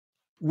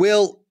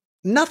Well,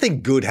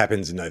 nothing good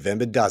happens in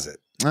November, does it?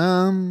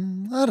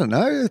 I don't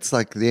know. It's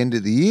like the end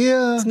of the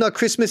year. It's not,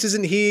 Christmas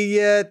isn't here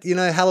yet.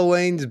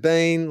 Halloween's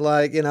been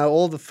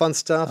all the fun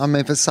stuff. I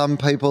mean, for some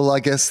people,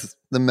 I guess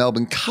the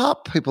Melbourne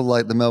Cup, people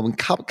like the Melbourne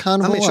Cup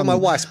Carnival. I mean, sure, my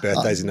wife's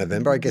birthday's in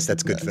November. I guess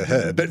that's good for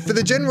her. But for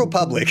the general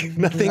public,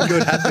 nothing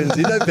good happens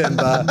in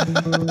November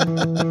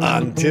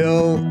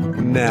until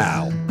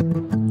now.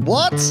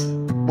 What?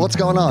 What's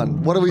going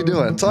on? What are we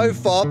doing?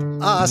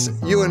 TOFOP, us,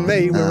 you and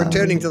me, we're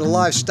returning to the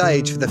live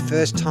stage for the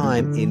first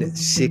time in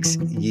 6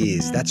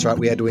 years. That's right,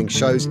 we are doing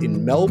shows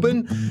in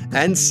Melbourne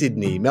and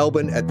Sydney.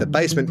 Melbourne at the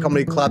Basement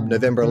Comedy Club,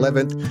 November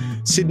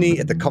 11th. Sydney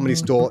at the Comedy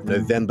Store,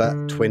 November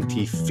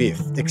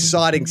 25th.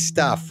 Exciting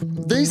stuff.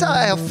 These are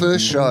our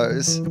first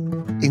shows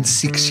in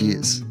 6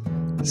 years.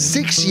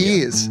 6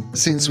 years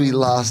since we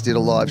last did a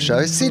live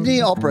show.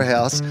 Sydney Opera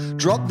House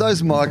dropped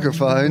those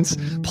microphones,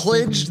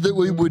 pledged that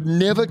we would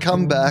never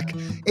come back.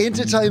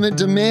 Entertainment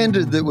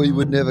demanded that we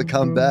would never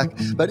come back.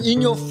 But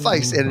in your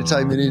face,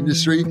 entertainment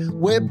industry,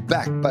 we're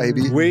back,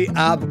 baby. We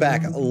are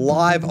back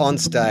live on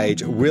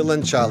stage, Will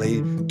and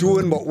Charlie,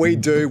 doing what we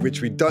do,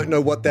 which we don't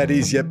know what that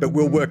is yet, but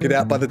we'll work it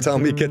out by the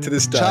time we get to the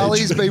stage.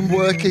 Charlie's been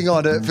working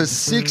on it for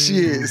 6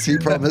 years, he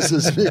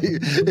promises me.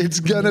 It's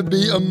going to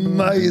be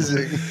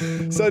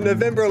amazing. So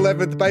November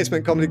 11th,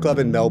 Basement Comedy Club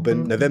in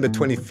Melbourne. November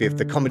 25th,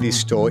 the Comedy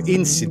Store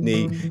in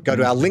Sydney. Go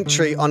to our link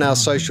tree on our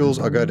socials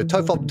or go to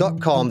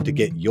tofop.com to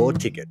get your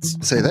tickets.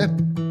 See you there.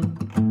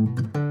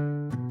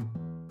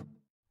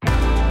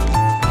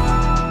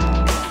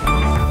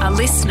 A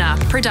listener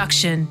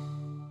production.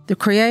 The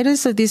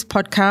creators of this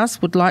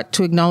podcast would like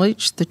to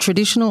acknowledge the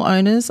traditional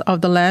owners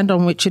of the land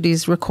on which it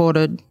is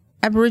recorded.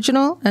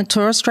 Aboriginal and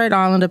Torres Strait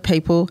Islander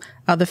people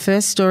are the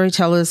first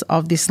storytellers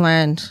of this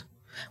land.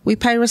 We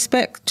pay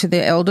respect to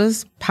their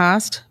elders,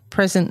 past,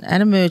 present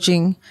and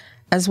emerging,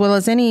 as well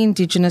as any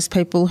Indigenous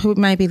people who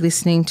may be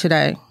listening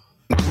today.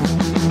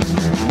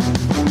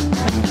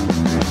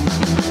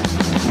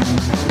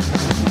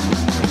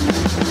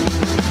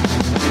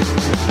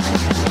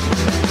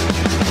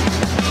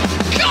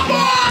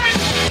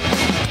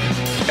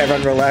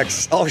 Everyone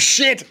relax. Oh,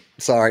 shit.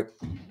 Sorry.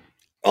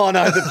 Oh,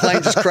 no, the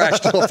plane just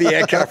crashed off the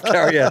aircraft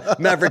carrier.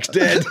 Maverick's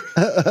dead.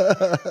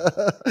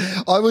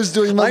 I was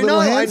doing my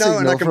little hand signal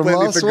and I from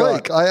completely last forgot.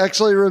 week. I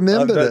actually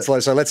remembered it. Slow.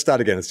 So let's start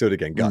again. Let's do it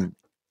again. Go.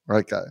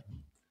 Okay.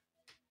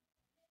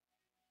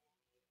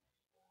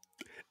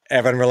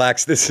 Everyone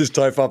relax. This is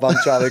TOFOP. I'm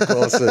Charlie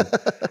Clausen.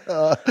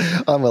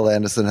 I'm Will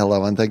Anderson.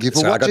 Hello, and thank you for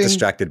So watching. I got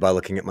distracted by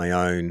looking at my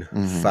own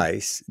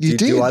face. You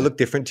did. Do I look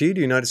different to you?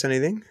 Do you notice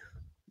anything?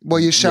 Well,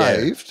 you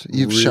shaved. Yeah,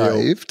 You've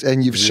shaved,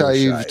 and you've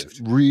shaved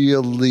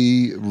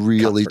really,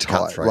 really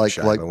tight, Cutthroat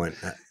shave. like I went,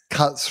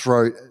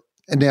 cutthroat.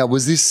 And now,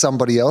 was this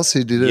somebody else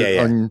who did it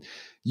on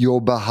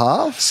your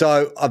behalf?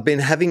 So I've been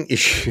having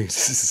issues.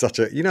 This is such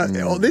a,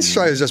 this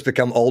show has just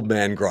become old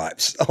man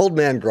gripes. Old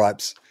man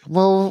gripes.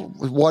 Well,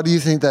 why do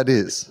you think that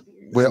is?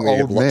 We're We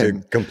have old a lot to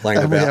men, complain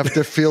and we about. have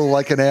to fill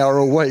like an hour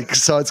a week.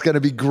 So it's going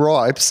to be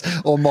Gripes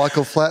or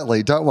Michael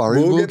Flatley. Don't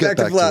worry, we'll get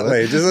back to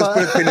Flatley. it. Just let's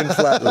put a pin in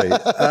Flatley.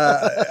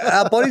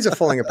 Our bodies are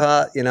falling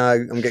apart.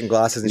 I'm getting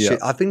glasses and shit.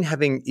 I've been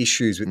having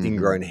issues with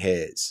ingrown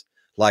hairs,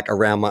 like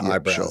around my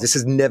eyebrows. Sure. This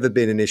has never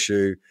been an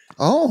issue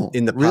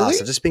in the past. Really?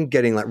 I've just been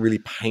getting like really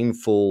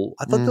painful.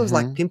 I thought there was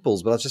like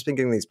pimples, but I've just been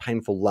getting these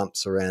painful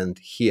lumps around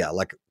here,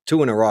 like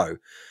 2 in a row.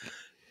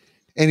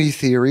 Any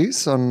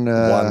theories on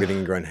why I'm getting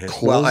ingrown hairs?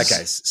 cause? Well,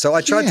 okay. So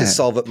I tried to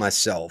solve it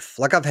myself.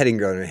 Like I've had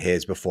ingrown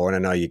hairs before, and I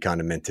know you're kind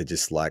of meant to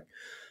just like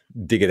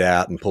dig it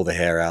out and pull the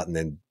hair out and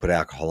then put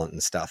alcohol in it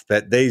and stuff.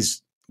 But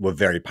these were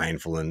very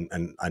painful and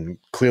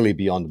clearly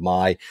beyond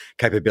my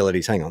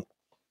capabilities. Hang on.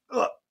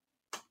 I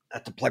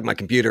have to plug my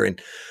computer in.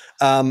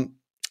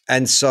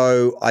 And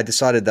so I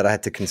decided that I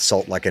had to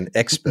consult like an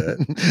expert.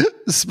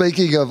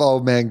 Speaking of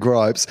old man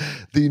gripes,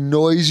 the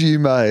noise you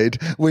made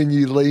when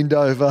you leaned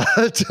over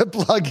to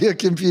plug your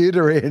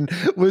computer in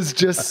was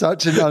just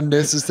such an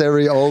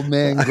unnecessary old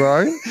man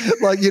groan.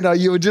 Like,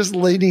 you were just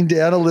leaning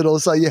down a little,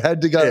 so you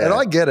had to go. Yeah. And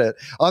I get it.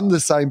 I'm the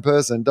same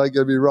person, don't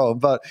get me wrong.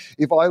 But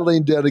if I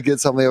lean down to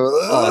get something, I went,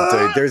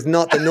 Oh, dude, there's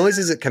not the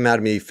noises that come out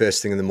of me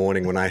first thing in the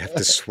morning when I have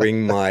to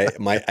swing my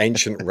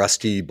ancient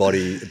rusty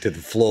body to the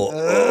floor.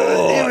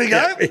 here we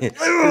go. You're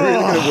really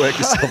going to work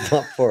yourself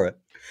up for it.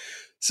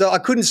 So I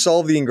couldn't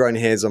solve the ingrown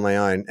hairs on my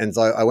own. And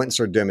so I went and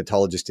saw a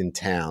dermatologist in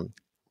town.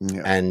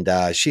 Yeah. And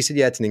she said,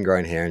 it's an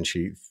ingrown hair. And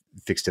she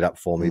fixed it up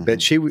for me.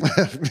 But she was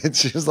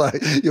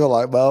like, you were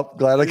like, well,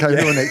 glad I came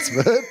to an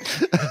expert.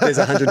 There's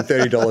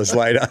 $130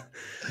 later.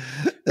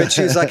 But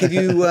she was like,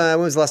 when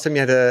was the last time you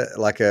had a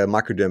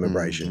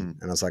microdermabrasion?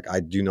 And I was like,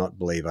 I do not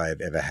believe I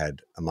have ever had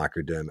a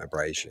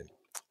microdermabrasion.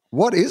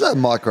 What is a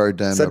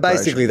microdermabrasion? So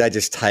basically they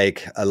just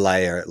take a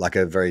layer, like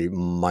a very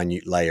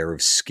minute layer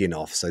of skin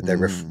off. So they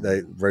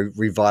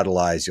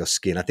revitalize your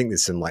skin. I think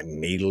there's some like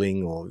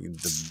needling or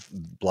the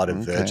blood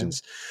of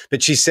virgins.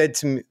 But she said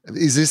to me,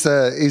 is this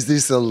a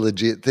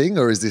legit thing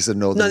or is this a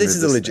Northern No, this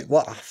is a Rivers legit. thing?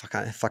 Well,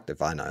 fucked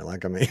if I know.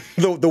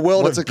 The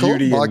world What's of it called?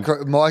 beauty.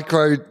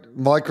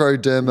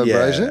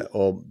 Microdermabrasion? Yeah,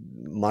 or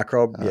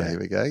microbe. Yeah. Here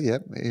we go.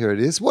 Yep, here it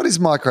is. What is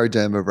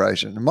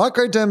microdermabrasion?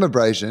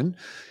 Microdermabrasion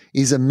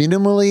is a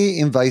minimally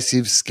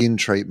invasive skin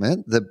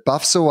treatment that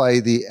buffs away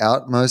the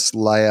outmost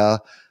layer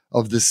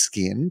of the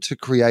skin to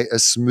create a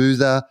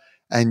smoother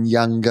and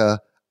younger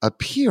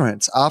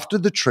appearance. After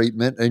the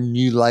treatment, a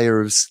new layer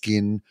of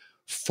skin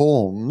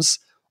forms.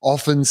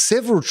 Often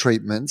several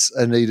treatments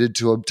are needed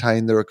to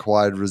obtain the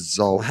required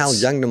results. Well, how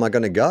young am I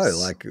going to go?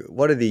 Like,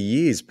 what are the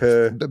years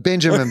per?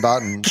 Benjamin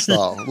Button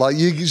style. Like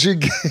you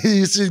should give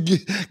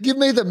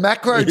me the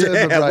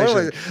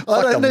macrodermabrasion.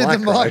 I don't need the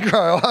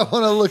micro. I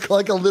want to look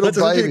like a little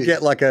baby. You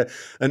get like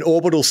an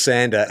orbital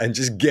sander and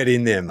just get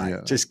in there, mate.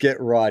 Yeah. Just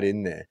get right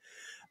in there.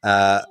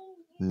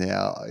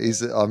 Now,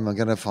 I'm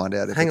going to find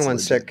out. Hang on one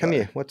sec. Come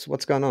here.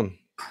 What's going on?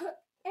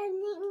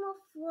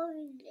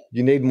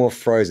 You need more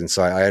frozen.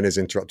 Sorry, Iona's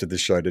interrupted the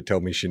show to tell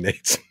me she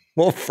needs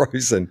more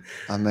frozen.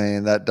 I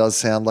mean, that does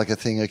sound like a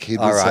thing a kid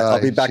would say. All right,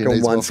 I'll be back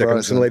on 1 second. I'm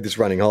just going to leave this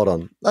running. Hold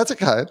on. That's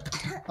okay.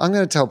 I'm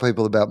going to tell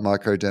people about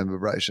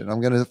microdermabrasion.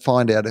 I'm going to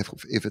find out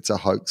if it's a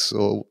hoax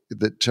or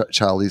that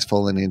Charlie's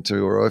fallen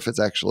into, or if it's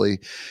actually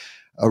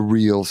a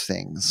real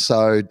thing.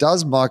 So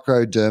does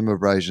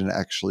microdermabrasion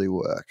actually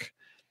work?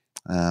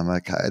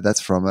 Okay, that's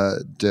from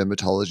a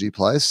dermatology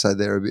place, so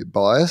they're a bit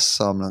biased,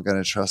 so I'm not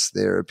going to trust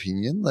their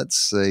opinion. Let's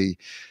see.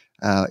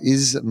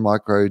 Is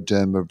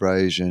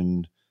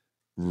microdermabrasion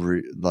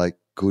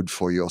good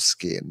for your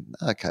skin?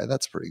 Okay,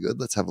 that's pretty good.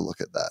 Let's have a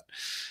look at that.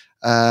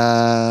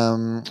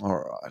 All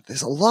right.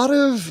 There's a lot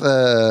of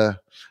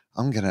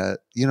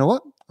you know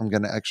what? I'm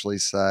going to actually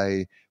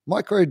say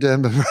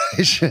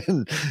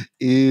microdermabrasion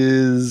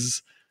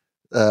is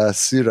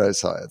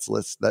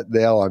pseudoscience.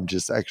 Now I'm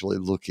just actually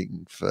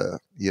looking for,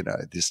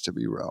 this to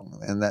be wrong.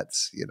 And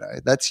that's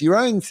your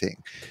own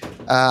thing.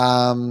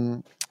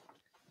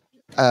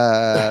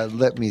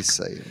 Let me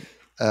see.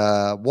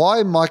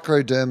 Why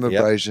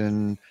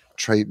microdermabrasion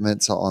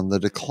treatments are on the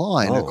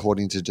decline,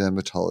 according to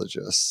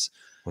dermatologists.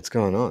 What's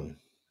going on?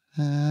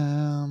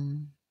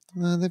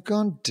 Well, they've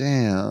gone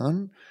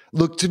down.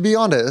 Look, to be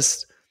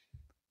honest,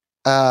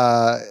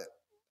 I've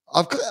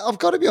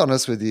got to be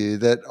honest with you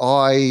that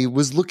I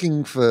was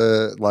looking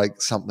for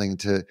something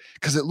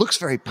because it looks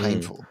very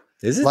painful.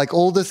 Is it? Like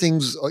all the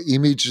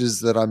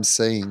images that I'm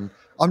seeing.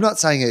 I'm not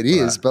saying it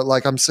is, but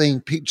I'm seeing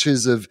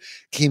pictures of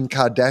Kim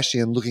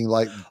Kardashian looking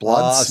like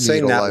blood. I've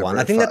seen that one.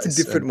 I think that's a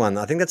different one.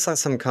 I think that's like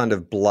some kind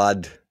of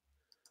blood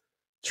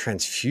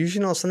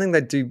transfusion or something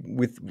they do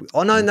with.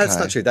 Oh no, that's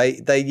not true.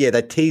 They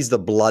tease the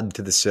blood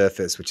to the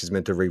surface, which is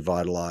meant to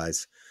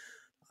revitalize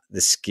the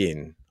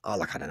skin. I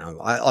don't know.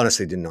 I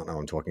honestly did not know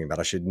what I'm talking about.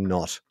 I should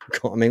not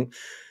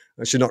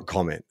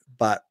comment,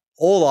 but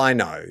all I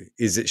know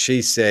is that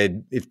she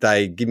said if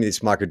they give me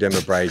this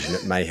microdermabrasion,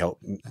 it may help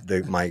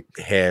my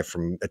hair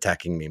from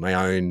attacking me, my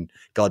own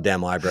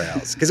goddamn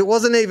eyebrows. Because it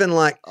wasn't even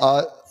like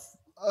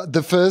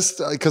the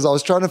first, because I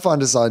was trying to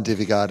find a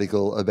scientific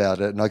article about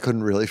it and I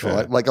couldn't really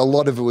find a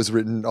lot of it was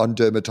written on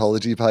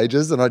dermatology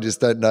pages, and I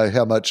just don't know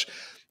how much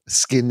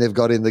skin they've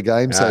got in the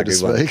game, so to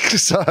speak.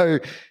 So,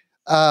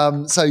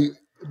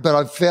 but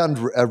I've found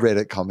a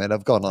Reddit comment.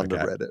 I've gone onto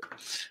Reddit.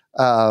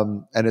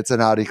 And it's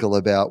an article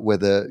about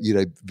whether,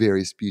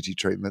 various beauty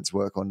treatments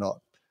work or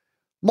not.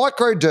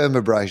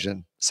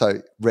 Microdermabrasion.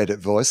 So Reddit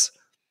voice.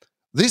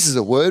 This is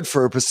a word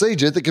for a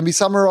procedure that can be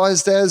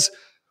summarized as,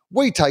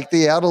 we take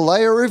the outer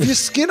layer of your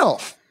skin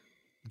off.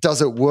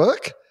 Does it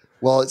work?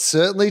 Well, it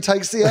certainly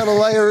takes the outer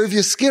layer of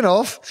your skin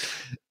off.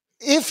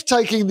 If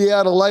taking the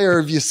outer layer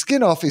of your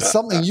skin off is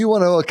something you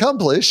want to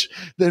accomplish,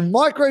 then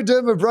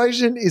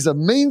microdermabrasion is a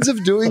means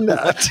of doing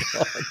that.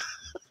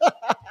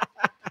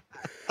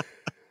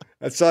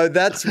 So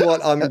that's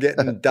what I'm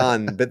getting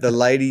done. But the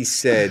lady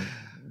said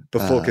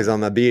before, because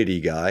I'm a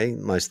beardy guy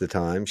most of the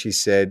time, she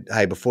said,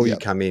 hey, before you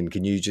come in,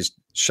 can you just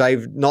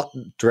shave, not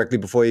directly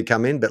before you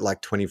come in,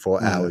 but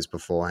 24 hours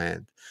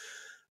beforehand?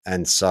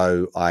 And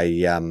so I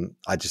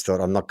just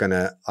thought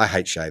I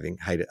hate shaving,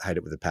 hate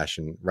it with a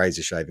passion,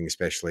 razor shaving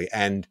especially.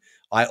 And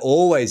I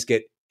always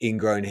get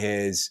ingrown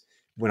hairs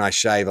when I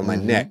shave on my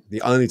neck.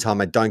 The only time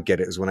I don't get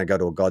it is when I go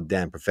to a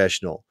goddamn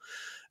professional.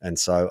 And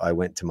so I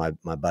went to my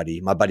buddy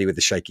with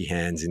the shaky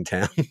hands in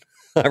town.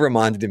 I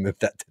reminded him of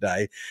that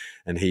today,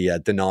 and he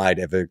denied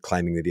ever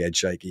claiming that he had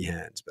shaky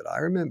hands. But I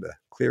remember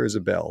clear as a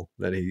bell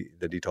that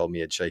he told me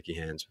he had shaky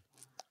hands.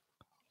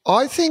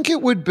 I think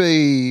it would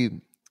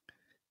be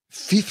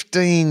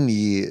 15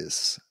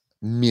 years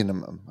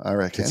minimum, I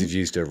reckon. Since you've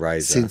used a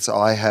razor. Since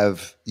I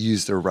have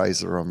used a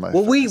razor on my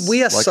face.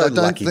 We are so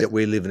lucky that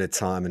we live in a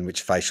time in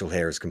which facial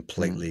hair is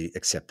completely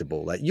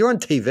acceptable. Like, you're on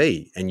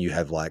TV and you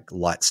have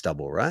light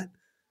stubble, right?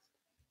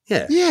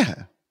 Yeah.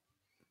 Yeah.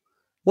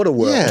 What a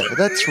world. Yeah,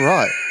 that's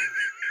right.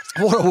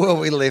 What a world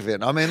we live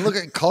in. I mean, look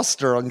at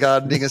Costa on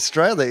Gardening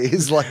Australia.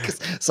 He's like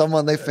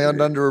someone they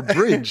found under a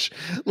bridge.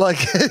 Well,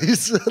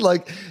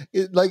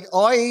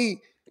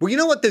 you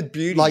know what the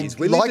beauty is?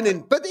 But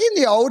in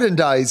the olden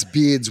days,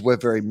 beards were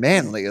very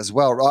manly as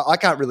well. I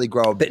can't really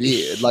grow a beard.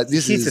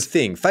 Here's the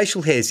thing.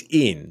 Facial hair's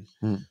in,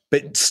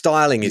 but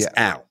styling is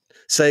out.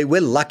 So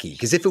we're lucky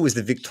because if it was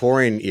the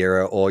Victorian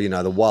era or,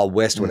 the Wild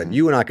West or whatever,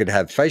 you and I could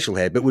have facial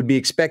hair, but would be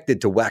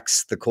expected to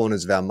wax the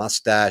corners of our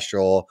mustache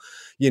or,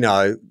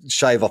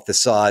 shave off the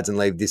sides and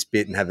leave this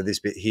bit and have this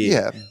bit here.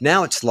 Yeah.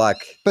 Now it's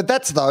like. But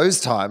that's those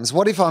times.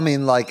 What if I'm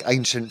in like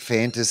ancient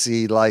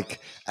fantasy,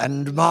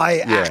 and my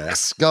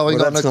axe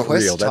going on a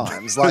quest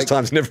times? Those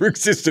times never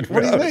existed.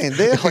 What do you mean?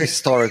 They're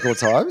historical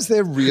times.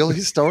 They're real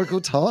historical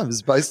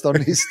times based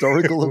on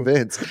historical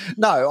events.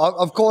 No,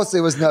 of course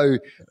there was no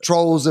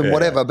trolls and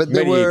whatever, but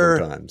there were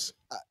times.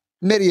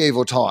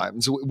 Medieval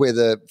times where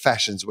the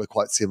fashions were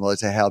quite similar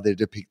to how they're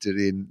depicted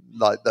in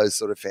like those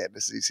sort of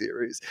fantasy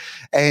series.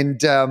 And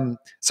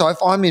so if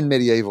I'm in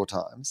medieval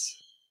times,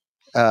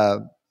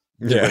 the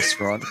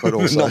restaurant, but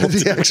also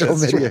the actual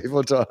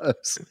medieval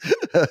times,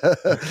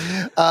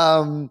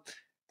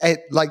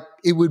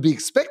 it would be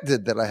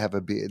expected that I have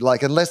a beard,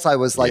 like unless I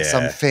was like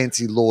some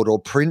fancy lord or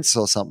prince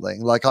or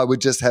something, like I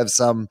would just have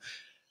some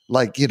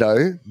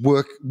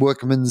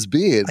workman's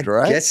beard,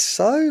 right? I guess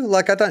so.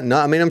 Like, I don't know.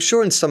 I mean, I'm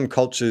sure in some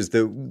cultures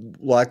that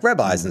like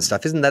rabbis and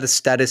stuff, isn't that a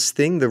status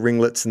thing? The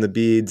ringlets and the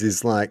beards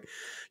is like,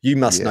 you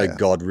must know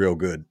God real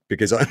good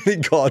because only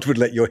God would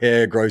let your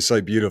hair grow so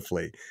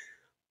beautifully.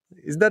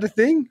 Is that a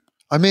thing?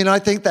 I mean, I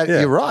think that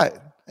you're right.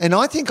 And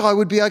I think I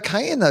would be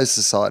okay in those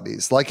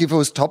societies. Like if it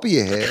was top of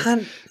your hair,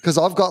 because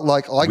I've got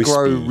I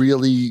grow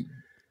really...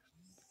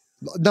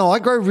 No, I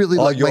grow really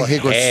my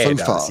hair grows so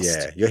fast.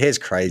 Yeah, your hair's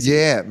crazy.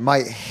 Yeah, my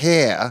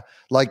hair,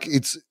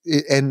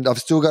 and I've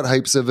still got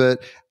heaps of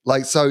it.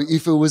 Like, so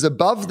if it was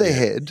above the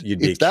head,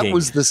 if that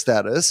was the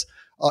status,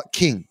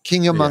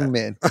 king among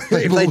men.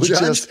 If they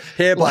judged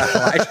hair by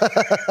height,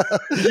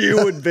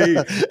 you would be.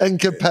 And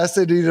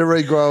capacity to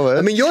regrow it.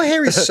 I mean, your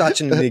hair is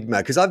such an enigma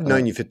because I've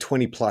known you for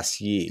 20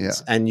 plus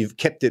years and you've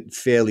kept it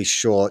fairly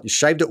short. You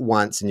shaved it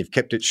once and you've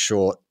kept it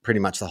short pretty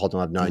much the whole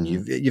time I've known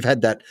you. You've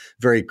had that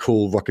very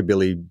cool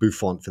rockabilly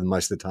bouffant for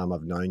most of the time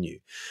I've known you.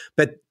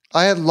 But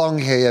I had long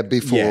hair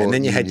before. Yeah, and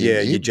then you had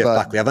your Jeff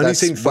Buckley. I've only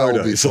seen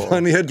photos. I've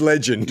only heard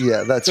legend.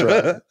 Yeah, that's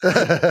right.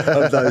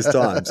 of those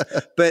times.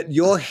 But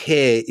your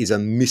hair is a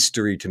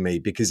mystery to me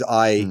because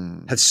I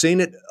have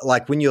seen it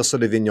like when you're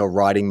sort of in your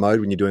writing mode,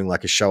 when you're doing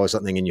like a show or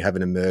something and you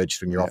haven't emerged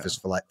from your office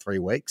for like 3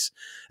 weeks.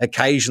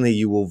 Occasionally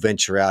you will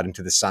venture out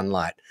into the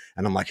sunlight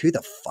and I'm like, who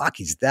the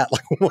fuck is that?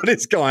 Like, what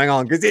is going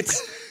on? Because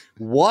it's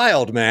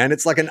wild, man.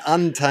 It's like an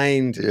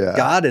untamed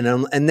garden.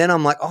 And then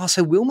I'm like, oh,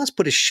 so Will must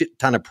put a shit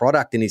ton of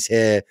product in his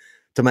hair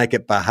to make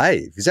it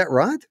behave. Is that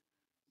right?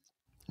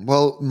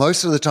 Well,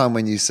 most of the time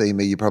when you see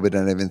me, you probably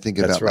don't even think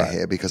about my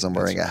hair because I'm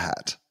wearing a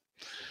hat.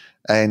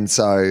 And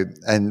so,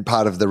 and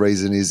part of the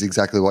reason is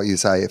exactly what you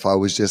say. If I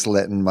was just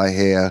letting my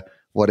hair,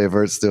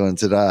 whatever it's doing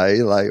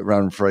today, like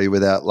run free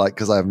without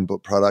because I haven't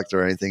put product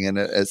or anything in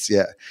it,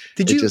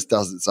 it just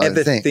does its own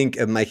thing. Ever think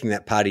of making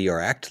that part of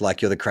your act?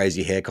 Like you're the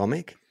crazy hair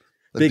comic?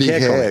 The big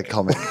hair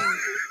comic.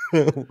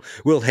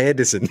 Will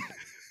Henderson.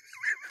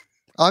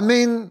 I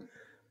mean,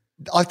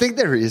 I think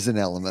there is an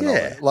element of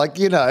it. Like,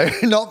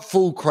 not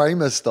full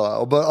Kramer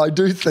style, but I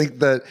do think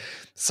that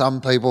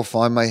some people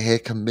find my hair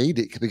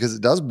comedic because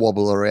it does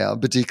wobble around,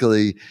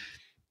 particularly,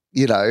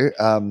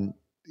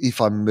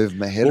 if I move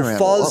my head around.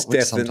 Foz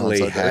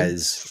definitely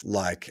has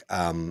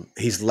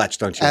he's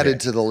latched onto added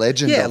to the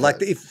legend. Yeah,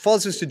 if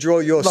Foz was to draw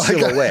your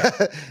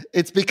silhouette.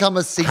 It's become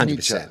a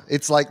signature. 100%.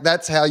 It's like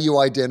that's how you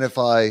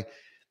identify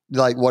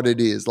what it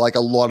is. Like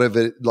a lot of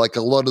it, a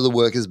lot of the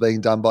work is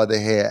being done by the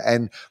hair.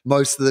 And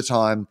most of the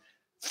time,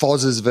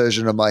 Foz's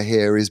version of my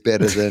hair is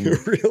better than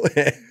real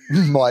hair.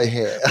 My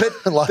hair.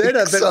 But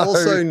better, but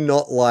also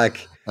not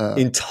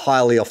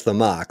entirely off the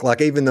mark. Like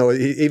even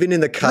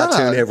in the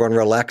cartoon, everyone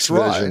relaxed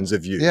versions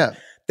of you. Yeah.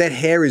 That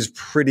hair is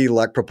pretty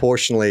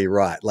proportionally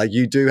right. Like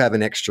you do have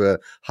an extra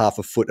half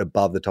a foot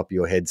above the top of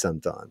your head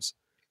sometimes.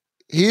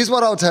 Here's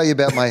what I'll tell you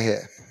about my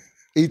hair.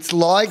 It's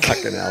like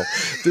fucking hell.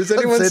 Does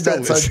anyone still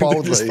listen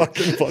to this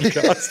fucking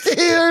podcast?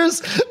 Here's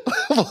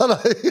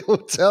what I will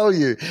tell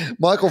you.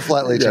 Michael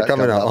Flatley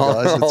coming up,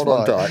 guys. Hold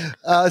on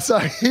tight. So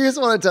here's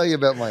what I tell you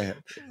about my hair.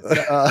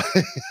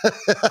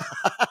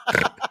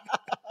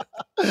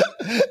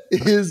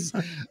 Is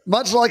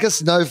much like a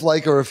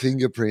snowflake or a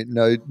fingerprint.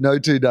 No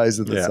 2 days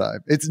are the same.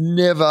 It's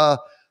never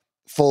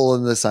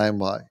fallen the same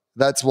way.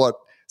 That's what.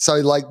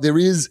 So there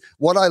is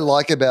what I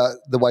like about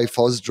the way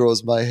Foz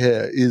draws my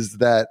hair is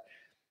that.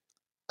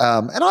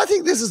 And I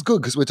think this is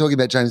good because we're talking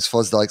about James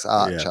Fosdyke's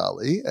art,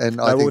 Charlie. And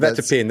I think that's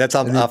a pin. That's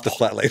after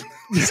Flatley.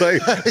 So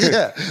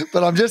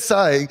but I'm just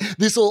saying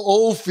this will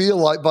all feel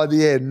like by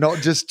the end, not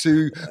just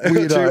two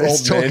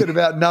weirdos talking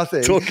about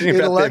nothing.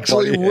 It'll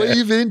actually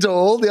weave into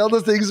all the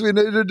other things we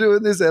need to do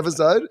in this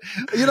episode.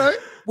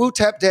 We'll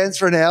tap dance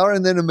for an hour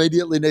and then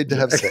immediately need to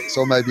have sex,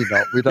 or maybe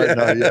not. We don't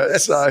know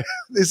yet. So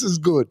this is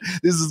good.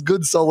 This is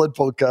good, solid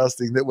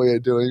podcasting that we are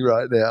doing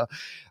right now.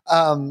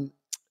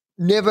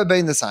 Never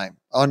been the same.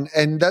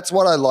 And that's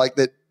what I like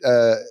that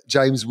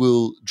James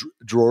will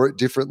draw it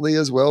differently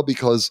as well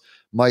because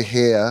my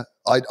hair,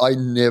 I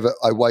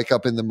wake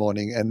up in the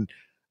morning and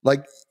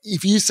Like,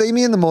 if you see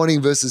me in the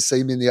morning versus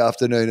see me in the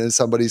afternoon and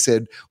somebody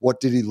said, what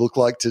did he look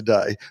like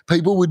today?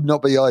 People would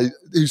not be,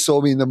 who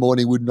saw me in the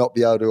morning would not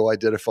be able to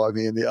identify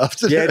me in the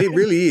afternoon. Yeah, it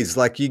really is.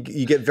 Like you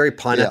get very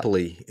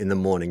pineapple-y in the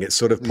morning. It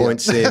sort of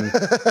points in,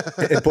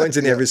 it points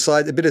in every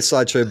side, a bit of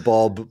Sideshow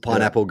Bob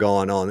pineapple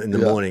going on in the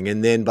morning.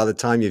 And then by the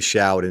time you've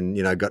showered and,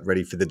 got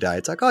ready for the day,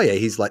 it's like, oh yeah,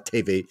 he's like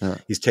TV,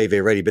 he's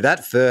TV ready. But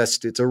at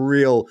first, it's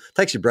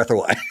takes your breath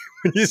away.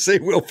 When you see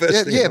Will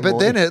first thing in the but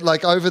morning. then it,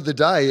 like, over the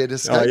day, it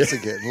escapes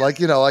again.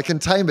 Like, I can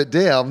tame it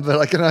down, but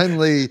I can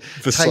only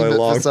for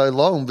so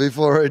long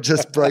before it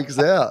just breaks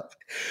out.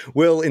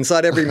 Will,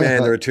 inside every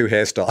man, there are two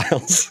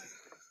hairstyles.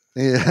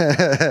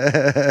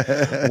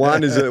 Yeah.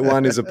 One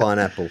is a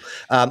pineapple.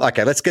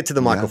 Okay, let's get to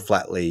the Michael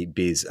Flatley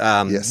biz.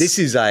 Yes. This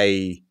is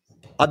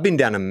I've been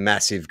down a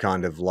massive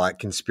kind of like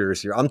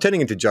conspiracy. I'm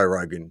turning into Joe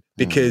Rogan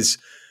because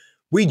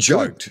we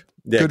joked.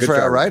 Yeah, good for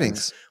our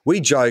ratings.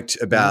 We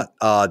joked about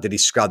that he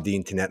scrubbed the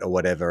internet or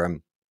whatever.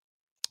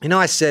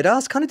 I said, I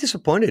was kind of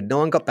disappointed. No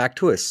one got back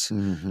to us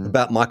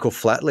about Michael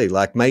Flatley.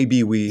 Like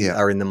maybe we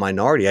are in the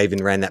minority. I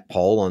even ran that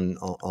poll on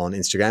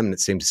Instagram and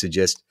it seemed to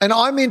suggest. And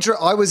I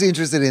was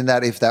interested in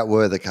that if that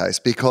were the case,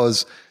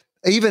 because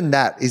even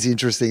that is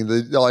interesting,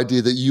 the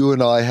idea that you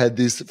and I had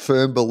this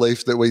firm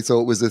belief that we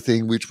thought was a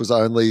thing which was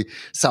only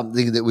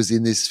something that was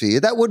in this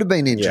sphere. That would have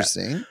been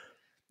interesting. Yeah.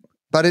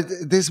 But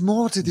there's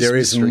more to this mystery. There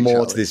is more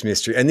Charlie. to this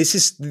mystery. And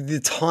the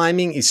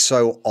timing is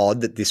so odd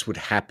that this would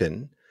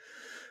happen.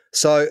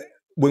 So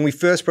when we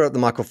first brought up the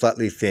Michael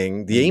Flatley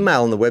thing, the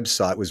email on the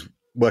website was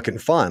working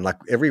fine. Like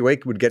every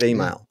week we'd get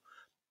email.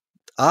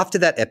 After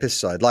that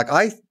episode, like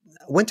I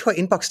went to our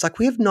inbox, like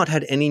we have not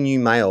had any new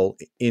mail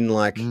in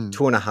like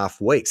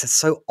 2.5 weeks. That's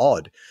so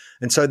odd.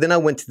 And so then I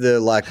went to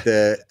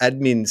the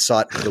admin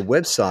site of the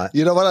website.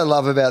 You know what I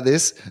love about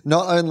this?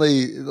 Not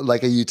only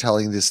like are you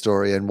telling this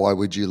story and why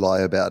would you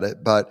lie about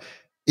it, but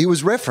it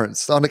was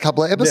referenced on a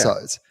couple of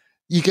episodes. Yeah.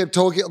 You kept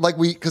talking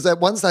because at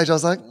one stage I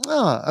was like,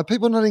 are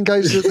people not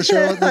engaged with the show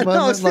at the moment?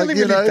 I was feeling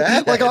really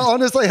bad. Like I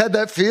honestly had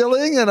that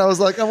feeling and I was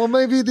like, well,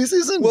 maybe this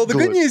isn't Well, the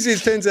good news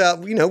is, turns out,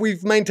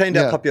 we've maintained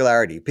our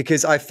popularity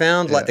because I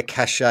found like the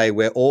cachet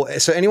where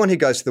so anyone who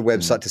goes to the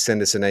website to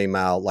send us an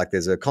email, like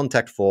there's a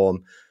contact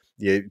form.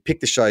 You pick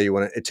the show you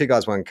want, Two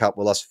Guys, One Cup,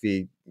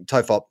 Philosophy,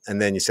 TOFOP,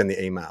 and then you send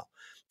the email.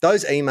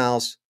 Those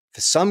emails,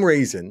 for some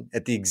reason,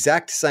 at the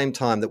exact same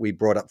time that we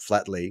brought up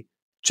Flatley,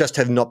 just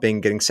have not been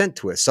getting sent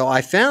to us. So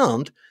I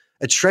found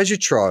a treasure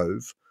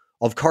trove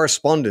of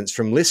correspondence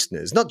from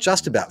listeners, not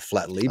just about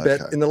Flatley,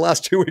 but in the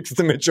last 2 weeks,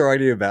 the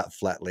majority about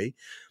Flatley,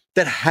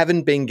 that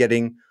haven't been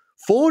getting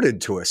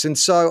forwarded to us. And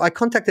so I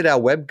contacted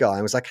our web guy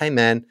and was like, hey,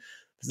 man,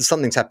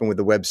 something's happened with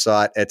the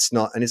website. It's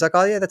not. And he's like,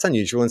 oh, yeah, that's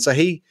unusual. And so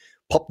he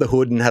popped the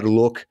hood and had a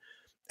look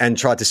and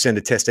tried to send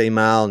a test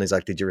email. And he's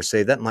like, did you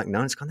receive that? I'm like,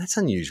 no. It's gone, that's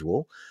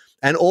unusual.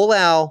 And all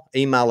our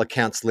email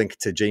accounts link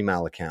to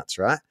Gmail accounts,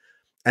 right?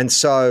 And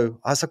so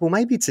I was like, well,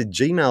 maybe it's a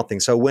Gmail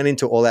thing. So I went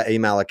into all our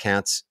email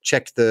accounts,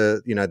 checked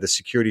the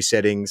security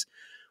settings.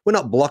 We're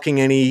not blocking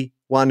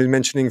anyone who's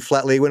mentioning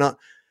Flatley. We're not,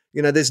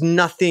 there's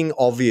nothing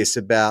obvious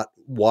about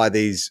why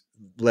these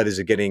letters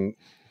are getting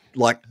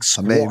like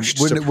squashed.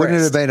 Wouldn't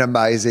it have been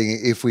amazing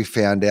if we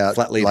found out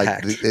Flatley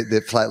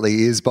that Flatley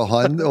is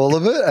behind all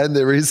of it and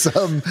there is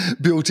some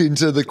built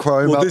into the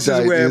Chrome update? This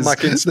is where my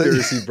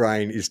conspiracy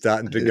brain is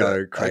starting to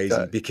go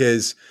crazy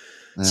because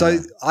so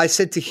I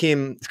said to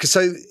him,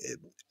 so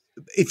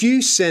if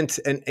you sent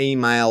an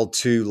email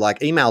to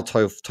like email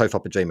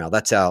TOFOP at Gmail,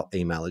 that's our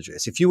email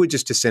address. If you were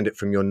just to send it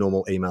from your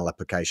normal email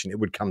application, it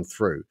would come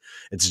through.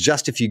 It's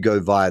just if you go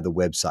via the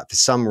website. For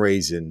some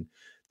reason,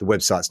 the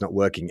website's not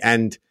working.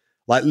 And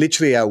like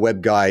literally our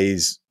web guy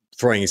is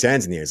throwing his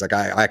hands in the air. He's like,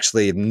 I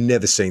actually have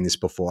never seen this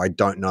before. I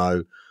don't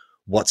know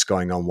what's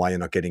going on, why you're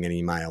not getting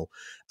any mail.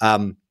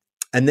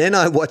 And then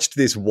I watched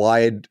this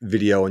Wired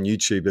video on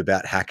YouTube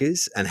about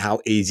hackers and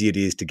how easy it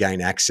is to gain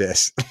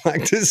access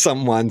like to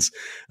someone's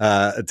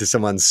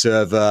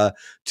server,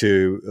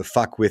 to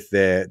fuck with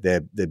their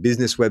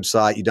business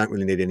website. You don't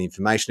really need any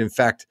information. In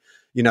fact,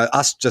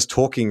 us just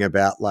talking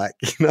about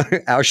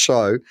our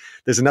show,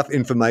 there's enough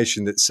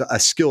information that a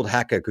skilled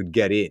hacker could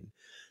get in.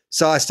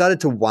 So I started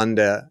to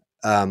wonder,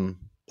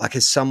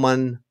 has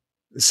someone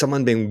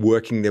been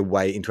working their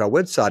way into our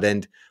website?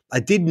 And I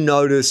did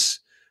notice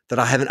that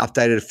I haven't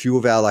updated a few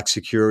of our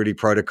security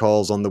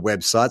protocols on the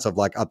websites. I've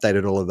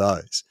updated all of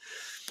those.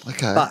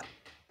 Okay. But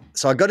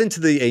so I got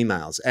into the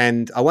emails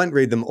and I won't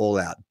read them all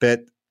out, but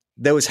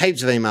there was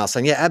heaps of emails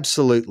saying, yeah,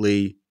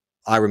 absolutely.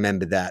 I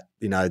remember that,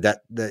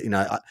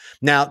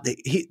 now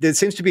there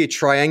seems to be a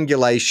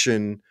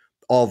triangulation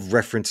of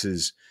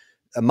references.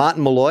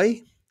 Martin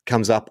Malloy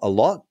comes up a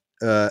lot.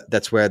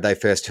 That's where they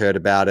first heard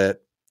about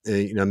it.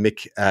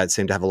 Mick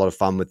seemed to have a lot of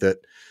fun with it.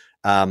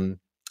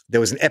 There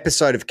was an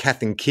episode of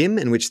Kath and Kim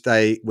in which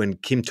when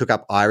Kim took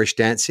up Irish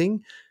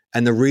dancing,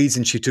 and the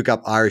reason she took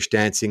up Irish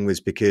dancing was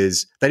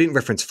because they didn't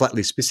reference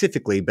Flatley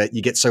specifically, but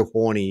you get so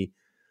horny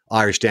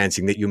Irish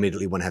dancing that you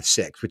immediately want to have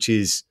sex, which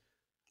is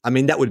I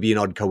mean, that would be an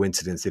odd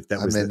coincidence if that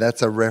was.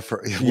 That's a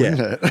reference, wouldn't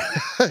it?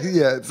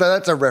 Yeah. So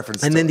that's a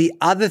reference. And then the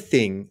other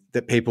thing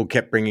that people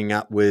kept bringing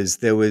up was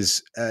there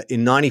was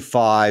in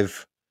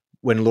 '95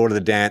 when Lord of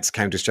the Dance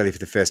came to Australia for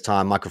the first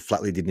time. Michael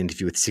Flatley did an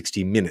interview with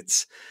 60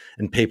 Minutes,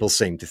 and people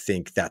seem to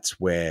think that's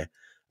where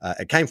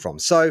it came from.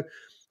 So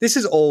this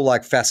is all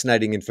like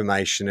fascinating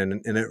information,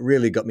 and it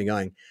really got me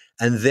going.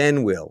 And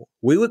then, Will,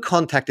 we were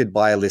contacted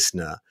by a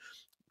listener,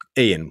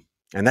 Ian.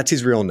 And that's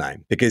his real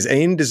name because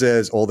Ian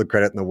deserves all the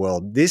credit in the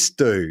world. This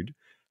dude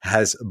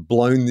has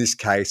blown this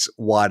case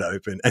wide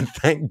open, and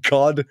thank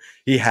God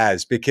he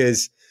has,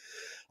 because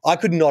I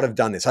could not have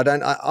done this.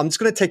 I'm just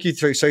going to take you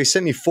through. So he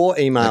sent me 4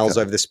 emails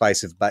over the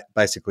space of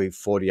basically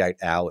 48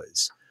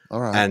 hours.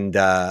 All right. And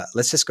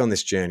let's just go on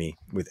this journey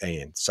with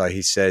Ian. So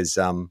he says,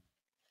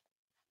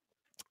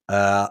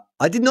 I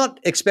did not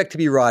expect to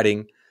be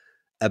writing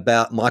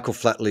about Michael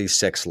Flatley's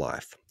sex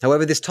life.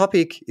 However, this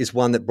topic is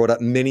one that brought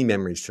up many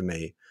memories for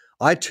me.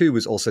 I too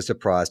was also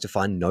surprised to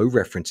find no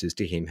references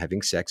to him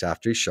having sex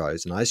after his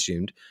shows, and I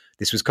assumed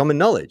this was common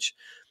knowledge.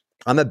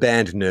 I'm a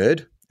band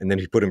nerd, and then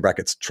he put in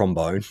brackets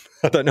trombone.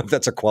 I don't know if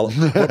that's what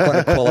kind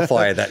of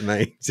qualifier that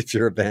means if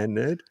you're a band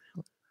nerd.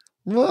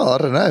 Well, I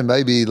don't know.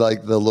 Maybe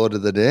like the Lord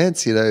of the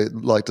Dance,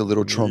 liked a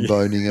little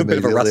tromboning immediately a bit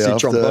of a rusty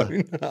after.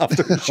 trombone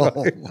after the show.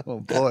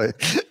 Oh boy.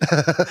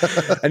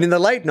 And in the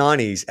late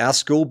 90s, our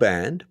school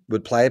band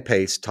would play a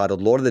piece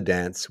titled Lord of the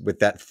Dance with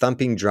that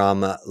thumping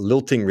drama,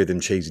 lilting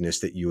rhythm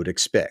cheesiness that you would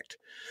expect.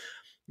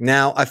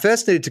 Now, I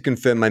first needed to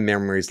confirm my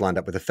memories lined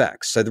up with the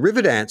facts. So the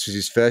River Dance was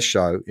his first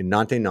show in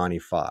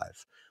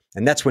 1995,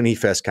 and that's when he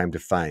first came to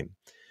fame.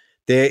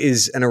 There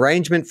is an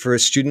arrangement for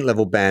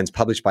student-level bands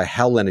published by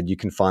Hal Leonard you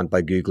can find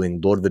by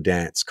Googling Lord of the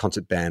Dance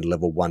Concert Band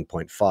Level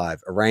 1.5,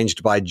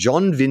 arranged by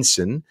John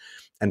Vinson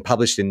and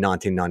published in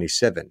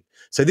 1997.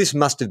 So this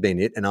must have been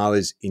it, and I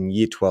was in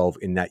year 12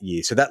 in that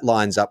year. So that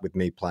lines up with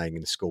me playing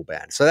in the school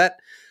band. So that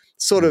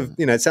sort of,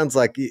 it sounds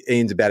like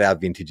Ian's about our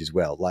vintage as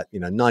well, like,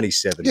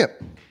 97. Yep.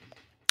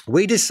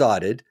 We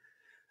definitely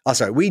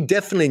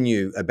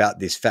knew about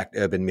this fact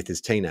urban myth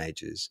as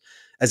teenagers,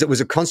 as it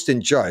was a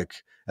constant joke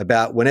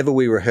about whenever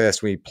we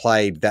rehearsed, when we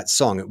played that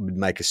song, it would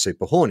make us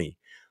super horny.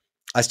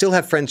 I still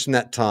have friends from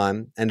that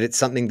time, and it's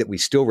something that we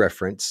still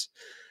reference.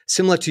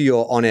 Similar to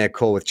your on-air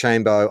call with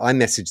Chambo, I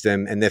messaged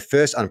them, and their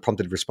first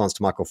unprompted response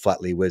to Michael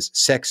Flatley was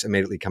sex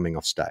immediately coming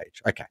off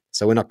stage. Okay,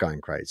 so we're not going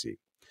crazy.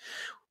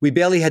 We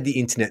barely had the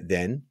internet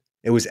then.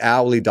 It was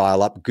hourly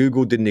dial-up.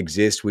 Google didn't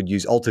exist. We'd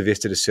use Alta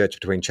Vista to search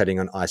between chatting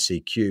on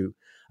ICQ.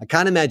 I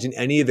can't imagine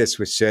any of us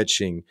were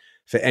searching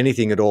for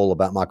anything at all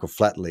about Michael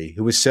Flatley,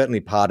 who was certainly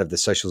part of the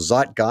social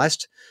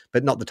zeitgeist,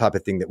 but not the type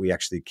of thing that we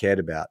actually cared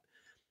about.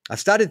 I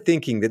started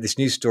thinking that this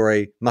news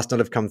story must not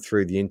have come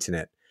through the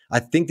internet. I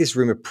think this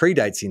rumor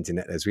predates the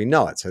internet as we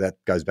know it. So that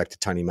goes back to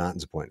Tony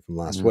Martin's point from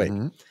last week.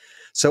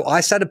 So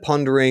I started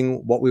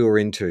pondering what we were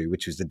into,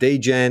 which was the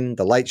D-Gen,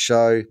 the Late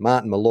Show,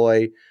 Martin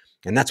Malloy,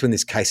 and that's when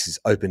this case has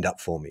opened up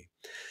for me.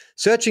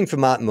 Searching for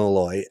Martin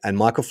Malloy and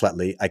Michael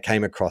Flatley, I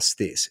came across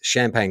this,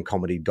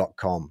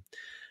 champagnecomedy.com.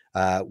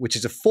 Which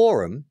is a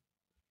forum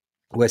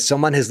where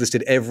someone has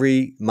listed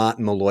every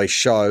Martin Malloy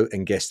show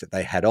and guest that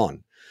they had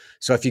on.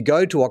 So if you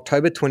go to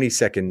October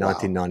 22nd,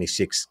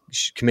 1996,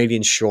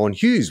 comedian Sean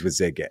Hughes was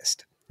their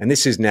guest. And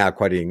this is now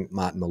quoting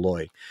Martin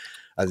Malloy.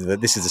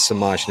 This is a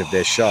summation of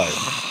their show.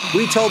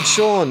 We told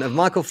Sean of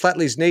Michael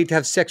Flatley's need to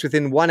have sex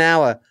within 1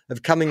 hour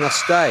of coming off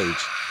stage.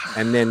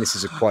 And then this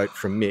is a quote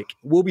from Mick.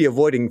 We'll be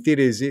avoiding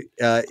theatres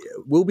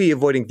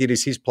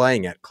he's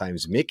playing at,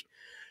 claims Mick.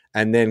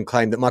 And then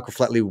claimed that Michael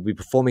Flatley will be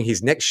performing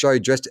his next show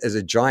dressed as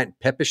a giant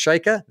pepper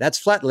shaker. That's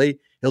Flatley.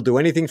 He'll do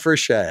anything for a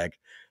shag.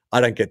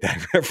 I don't get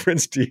that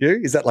reference to you.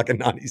 Is that like a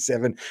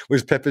 97?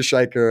 Was pepper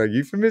shaker a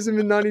euphemism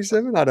in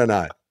 97? I don't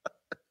know.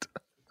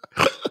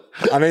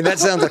 I mean, that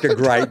sounds like a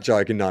great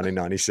joke in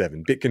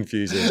 1997. Bit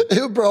confusing.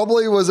 It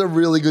probably was a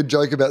really good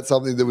joke about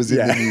something that was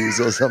in the news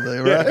or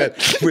something, right? Yeah,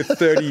 with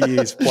 30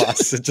 years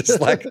plus, it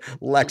just like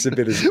lacks a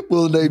bit of...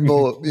 We'll need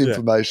more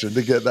information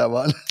to get that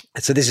one.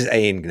 So this is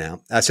Ian now.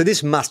 So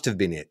this must have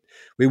been it.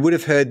 We would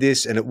have heard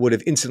this and it would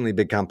have instantly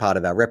become part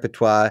of our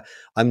repertoire.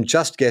 I'm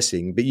just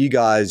guessing, but you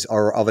guys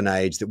are of an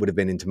age that would have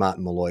been into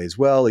Martin Malloy as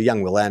well. A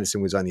young Will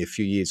Anderson was only a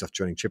few years off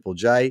joining Triple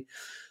J.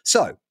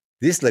 So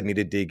this led me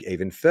to dig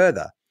even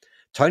further.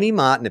 Tony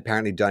Martin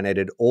apparently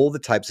donated all the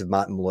tapes of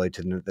Martin Malloy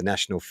to the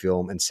National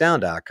Film and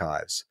Sound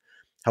Archives.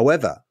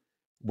 However,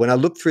 when I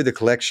looked through the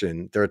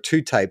collection, there are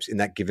 2 tapes in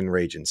that given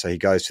region. So he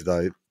goes to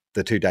the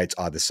 2 dates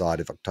either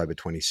side of October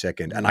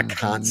 22nd, and I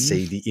can't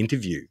see the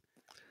interview.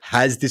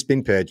 Has this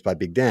been purged by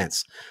Big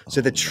Dance? So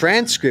the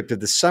transcript of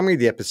the summary of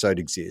the episode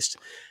exists,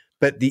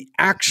 but the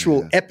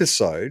actual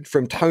episode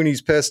from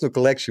Tony's personal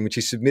collection, which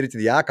he submitted to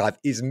the archive,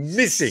 is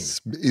missing.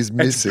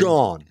 It's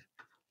gone,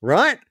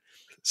 right?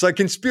 So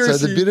conspiracy.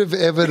 So the bit of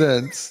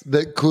evidence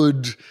that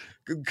could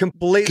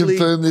completely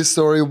confirm this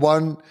story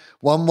one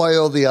way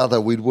or the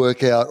other, we'd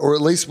work out, or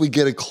at least we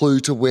get a clue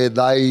to where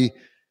they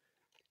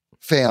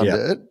found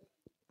it.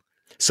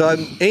 So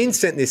Ian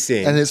sent this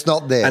in. And it's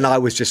not there. And I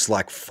was just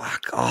like,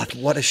 fuck,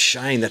 what a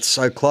shame. That's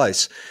so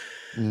close.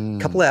 A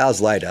couple of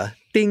hours later,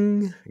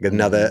 ding, I get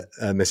another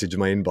message in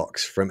my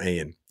inbox from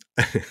Ian.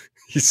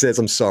 He says,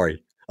 I'm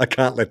sorry, I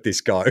can't let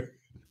this go.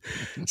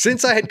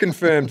 Since I had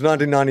confirmed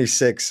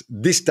 1996,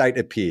 this date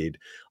appeared.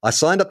 I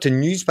signed up to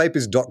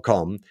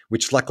newspapers.com,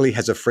 which luckily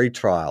has a free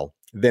trial.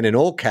 Then in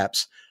all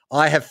caps,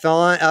 I have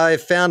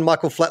found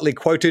Michael Flatley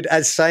quoted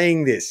as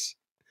saying this.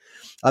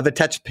 I've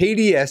attached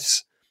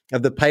PDFs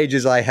of the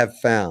pages I have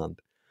found.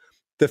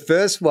 The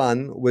first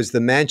one was the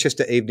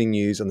Manchester Evening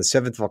News on the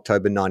 7th of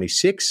October,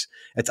 96.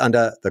 It's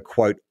under the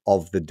quote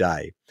of the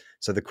day.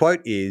 So the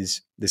quote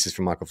is, this is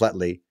from Michael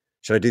Flatley.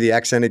 Should I do the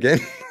accent again?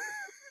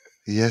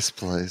 Yes,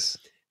 please.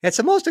 It's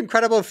a most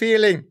incredible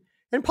feeling,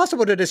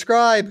 impossible to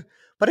describe,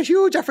 but a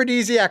huge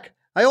aphrodisiac.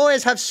 I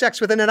always have sex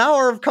within an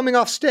hour of coming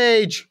off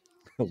stage.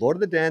 Lord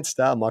of the Dance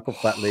star Michael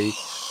Flatley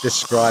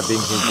describing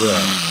his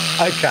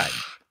work. Okay.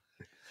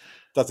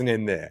 Doesn't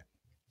end there.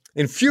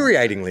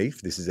 Infuriatingly,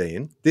 this is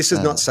Ian, this does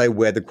not say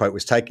where the quote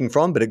was taken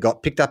from, but it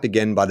got picked up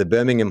again by the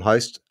Birmingham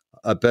Post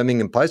on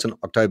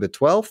October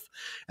 12th,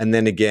 and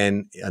then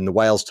again in the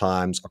Wales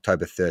Times,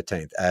 October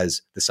 13th,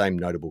 as the same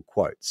notable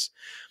quotes.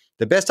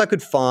 The best I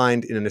could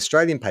find in an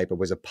Australian paper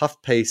was a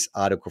puff piece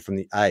article from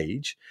The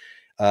Age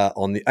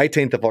on the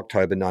 18th of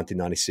October,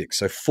 1996,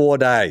 so 4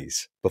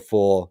 days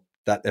before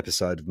that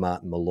episode of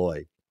Martin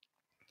Molloy.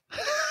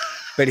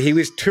 But he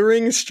was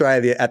touring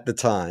Australia at the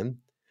time,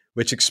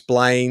 which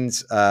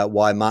explains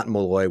why Martin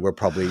Molloy were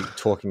probably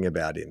talking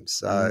about him.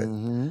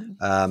 So,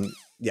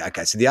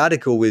 okay. So the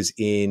article was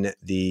in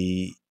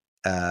the.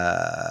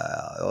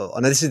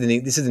 This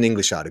is an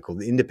English article,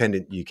 the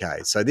Independent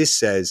UK. So this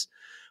says,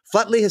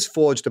 Flatley has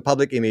forged a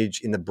public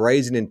image in the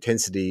brazen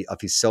intensity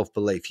of his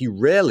self-belief. He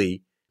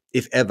rarely,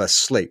 if ever,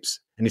 sleeps,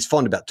 and is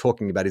fond about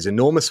talking about his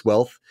enormous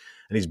wealth,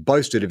 and he's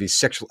boasted of his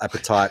sexual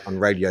appetite on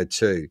Radio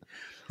 2.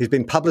 He's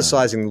been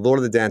publicising Lord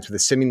of the Dance with a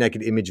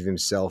semi-naked image of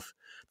himself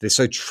that is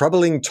so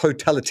troubling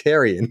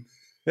totalitarian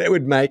that it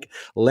would make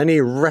Leni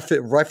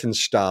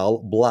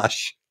Riefenstahl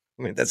blush.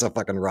 I mean, that's a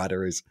fucking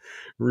writer who's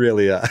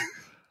really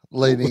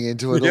leaning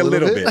into it a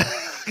little bit.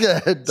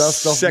 Yeah,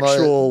 dust off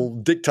sexual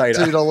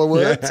dictator. $2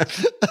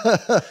 words.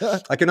 Yeah.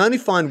 I can only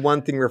find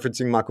one thing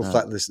referencing Michael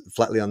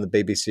Flatley on the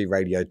BBC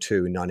Radio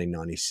 2 in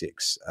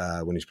 1996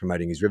 when he's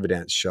promoting his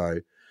Riverdance show.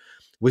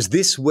 Was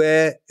this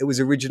where it was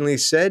originally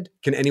said?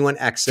 Can anyone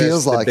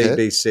access the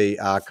BBC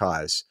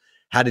archives?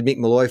 How did Mick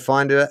Molloy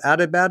find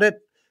out about it?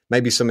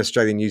 Maybe some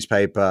Australian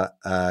newspaper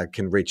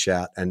can reach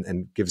out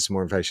and give us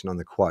more information on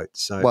the quote.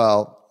 So,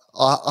 well,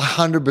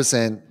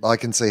 100% I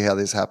can see how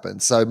this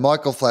happened. So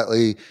Michael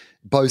Flatley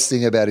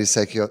boasting about his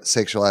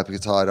sexual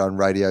appetite on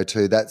Radio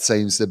 2, that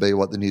seems to be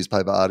what the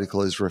newspaper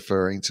article is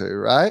referring to,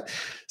 right?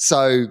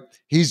 So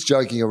he's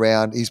joking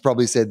around. He's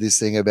probably said this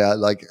thing about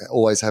like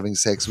always having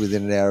sex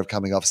within an hour of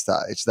coming off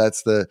stage.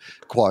 That's the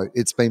quote.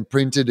 It's been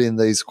printed in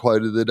these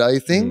quote of the day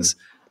things.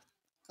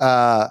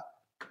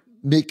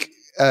 Mick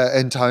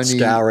and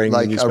Tony are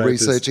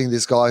researching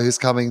this guy who's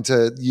coming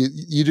to you.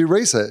 You do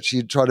research.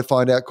 You try to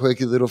find out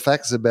quirky little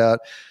facts about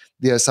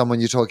someone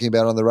you're talking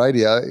about on the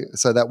radio.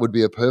 So that would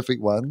be a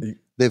perfect one.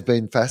 They've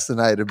been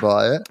fascinated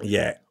by it.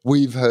 Yeah,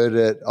 we've heard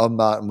it on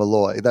Martin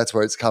Molloy. That's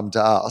where it's come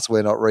to us.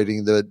 We're not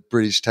reading the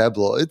British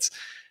tabloids.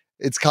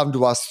 It's come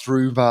to us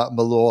through Martin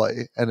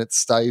Molloy, and it's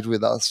stayed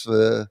with us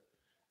for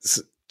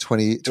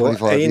 25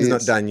 years. Ian's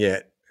not done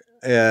yet.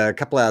 A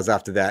couple hours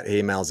after that,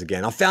 he emails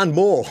again. I found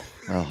more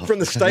from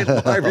the State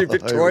Library of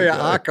Victoria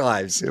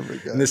archives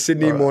and the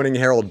Sydney Morning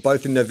Herald,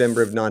 both in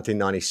November of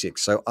 1996.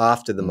 So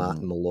after the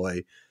Martin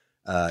Molloy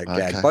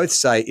gag. Both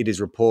say it is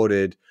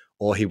reported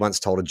or he once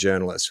told a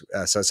journalist.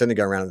 So it's only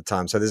going around at the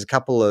time. So there's a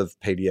couple of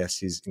PDFs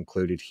he's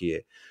included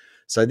here.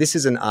 So this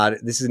is an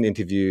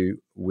interview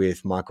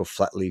with Michael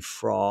Flatley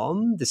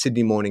from the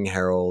Sydney Morning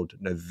Herald,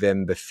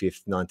 November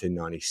 5th,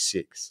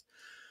 1996.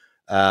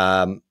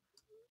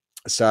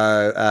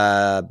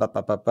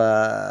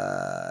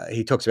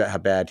 He talks about how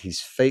bad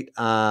his feet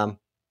are.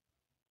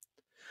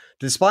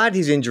 Despite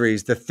his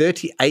injuries, the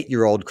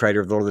 38-year-old creator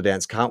of Lord of the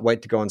Dance can't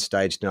wait to go on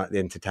stage tonight at the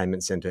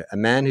Entertainment Centre, a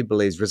man who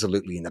believes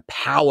resolutely in the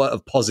power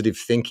of positive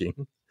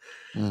thinking.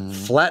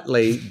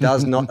 Flatley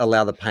does not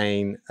allow the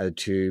pain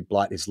to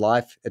blight his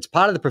life. It's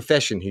part of the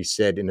profession, he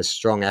said in a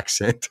strong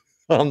accent.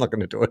 I'm not going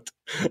to do it.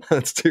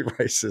 That's too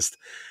racist.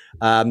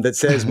 That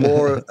says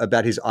more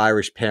about his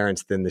Irish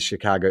parents than the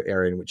Chicago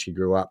area in which he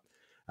grew up.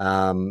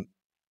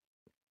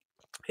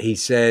 He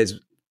says,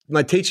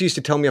 my teacher used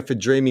to tell me off for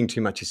dreaming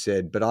too much, he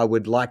said, but I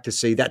would like to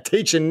see that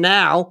teacher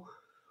now.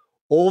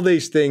 All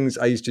these things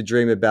I used to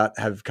dream about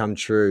have come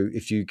true.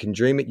 If you can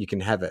dream it, you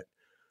can have it.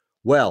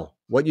 Well,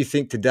 what you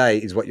think today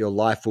is what your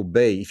life will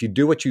be. If you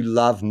do what you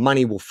love,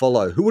 money will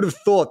follow. Who would have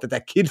thought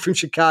that kid from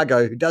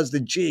Chicago who does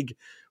the jig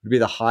would be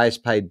the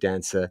highest paid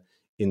dancer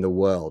in the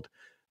world?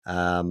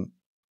 Where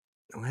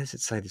does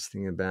it say this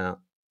thing about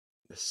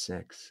the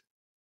sex?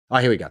 Oh,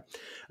 here we go.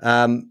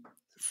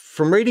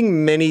 From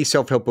reading many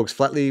self-help books,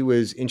 Flatley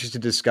was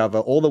interested to discover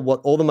all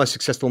the most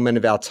successful men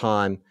of our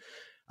time.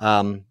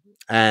 And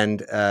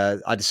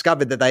I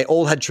discovered that they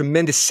all had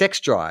tremendous sex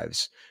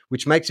drives,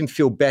 which makes him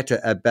feel better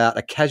about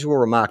a casual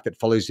remark that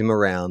follows him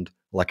around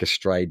like a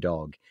stray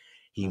dog.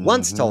 He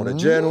once told a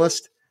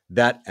journalist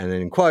that, and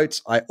then in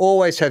quotes, I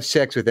always have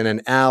sex within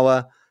an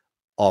hour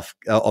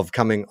of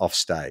coming off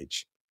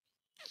stage.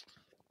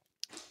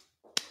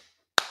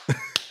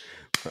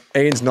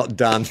 Ian's not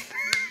done.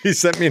 He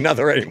sent me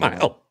another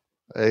email.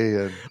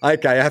 Ian.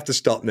 Okay, I have to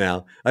stop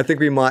now. I think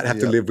we might have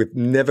to live with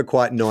never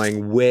quite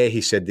knowing where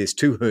he said this,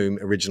 to whom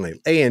originally.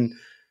 Ian,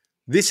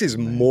 this is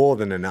more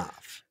than enough.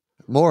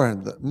 More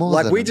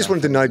like than we just enough.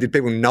 wanted to know, did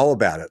people know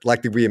about it?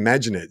 Like, did we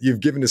imagine it?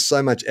 You've given us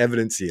so much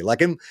evidence here.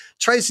 Like, I'm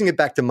tracing it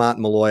back to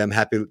Martin Malloy. I'm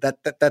happy.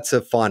 That's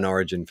a fine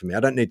origin for me. I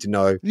don't need to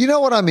know. You know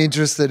what I'm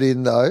interested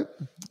in, though,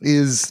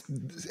 is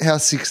how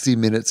 60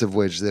 Minutes have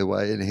wedged their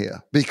way in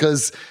here.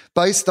 Because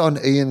based on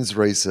Ian's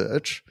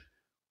research,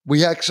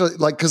 we actually,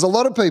 like, because a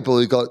lot of people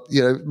who got,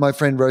 you know, my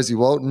friend Rosie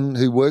Walton,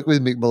 who worked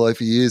with Mick Malloy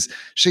for years,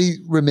 she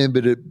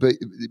remembered it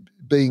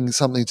being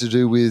something to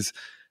do with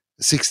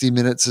 60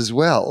 Minutes as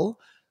well.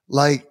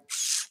 Like,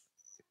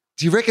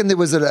 do you reckon there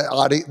was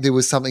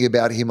something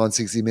about him on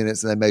 60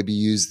 Minutes and they maybe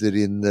used it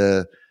in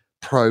the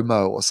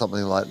promo or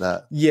something like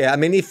that? Yeah, I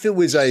mean, if it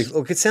was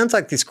look, it sounds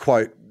like this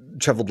quote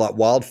traveled like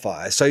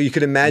wildfire. So you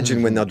could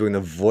imagine when they're doing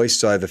the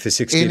voiceover for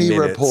 60 minutes. Any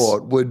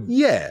report would.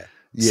 Yeah.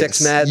 Yes,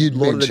 Sex Mad,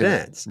 Lord of the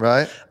Dance.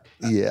 Right?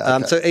 Yeah.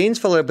 Okay. So Ian's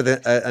followed up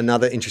with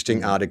another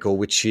interesting article,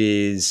 which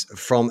is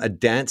from a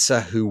dancer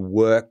who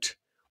worked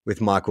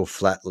with Michael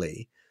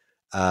Flatley.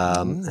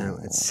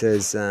 It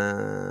says,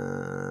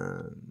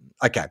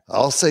 okay.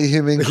 I'll see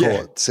him in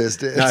court, says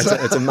Dan. No,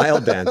 it's a male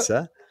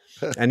dancer.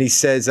 And he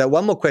says,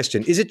 one more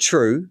question. Is it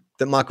true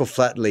that Michael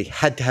Flatley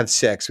had to have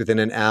sex within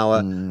an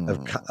hour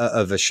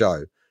of a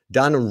show?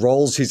 Dunn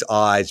rolls his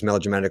eyes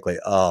melodramatically.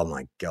 Oh,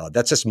 my God.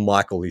 That's just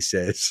Michael, he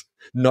says.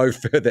 No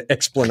further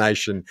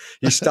explanation.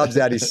 He stubs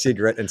out his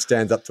cigarette and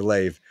stands up to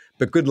leave.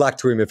 But good luck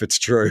to him if it's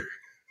true.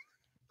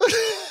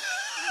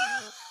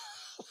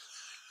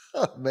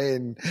 Oh,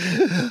 man,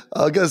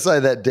 I'm going to say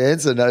that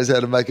dancer knows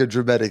how to make a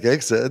dramatic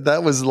exit.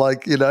 That was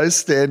like, you know,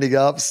 standing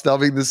up,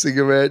 stubbing the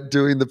cigarette,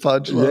 doing the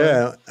punchline.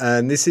 Yeah,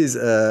 and this is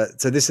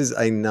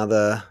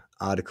another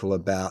article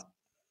about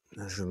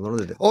a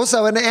lot of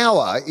Also, an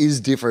hour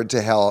is different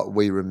to how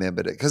we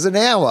remembered it, because an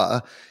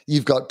hour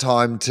you've got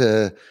time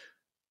to,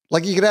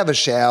 like, you could have a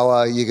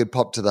shower, you could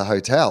pop to the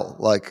hotel,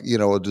 like, you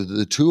know, or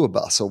the tour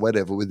bus or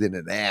whatever within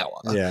an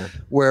hour. Yeah.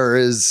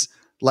 Whereas,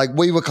 like,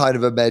 we were kind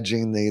of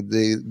imagining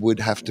they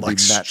would have to like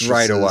be mattresses.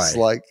 Straight away.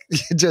 Like,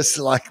 just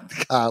like,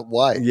 can't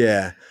wait.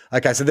 Yeah.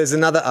 Okay. So there's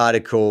another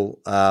article.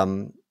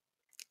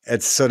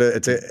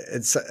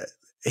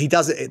 He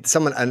does it.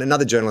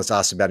 Another journalist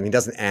asked about it and he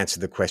doesn't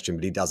answer the question,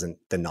 but he doesn't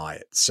deny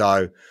it.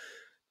 So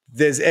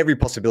there's every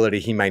possibility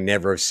he may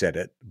never have said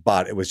it,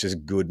 but it was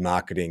just good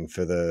marketing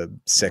for the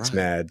Sex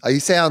Mad. He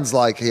sounds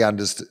like he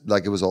understood,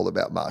 like it was all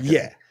about marketing.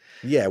 Yeah.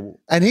 Yeah.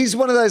 And he's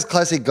one of those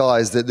classic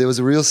guys that there was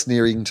a real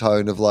sneering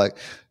tone of like,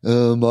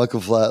 oh, Michael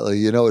Flatley,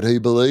 you know what he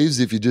believes?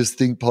 If you just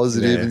think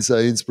positive and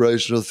say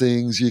inspirational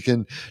things, you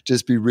can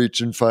just be rich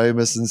and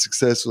famous and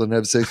successful and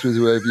have sex with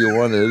whoever you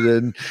wanted.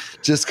 And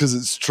just because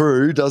it's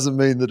true doesn't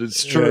mean that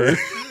it's true.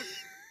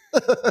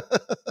 Yeah.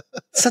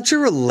 Such a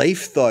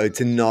relief, though,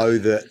 to know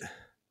that.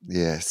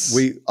 Yes.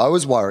 I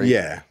was worried.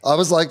 Yeah. I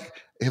was like,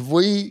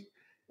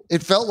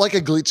 it felt like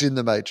a glitch in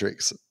the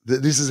Matrix,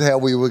 that this is how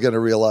we were going to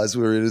realize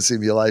we were in a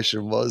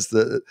simulation, was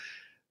that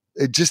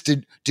it just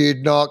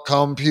did not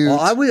compute.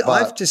 Well,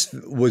 I just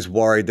was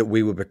worried that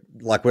we were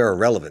we're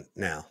irrelevant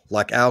now.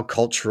 Like our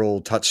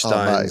cultural touchstones.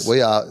 Oh, mate,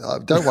 we are.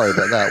 Don't worry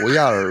about that. We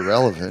are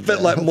irrelevant. But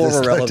now. like more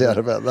There's irrelevant. No doubt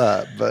about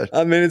that. But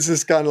I mean, it's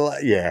just kind of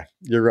like, yeah,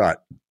 you're right.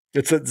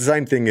 It's the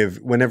same thing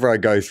of whenever I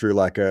go through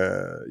like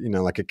a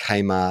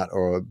Kmart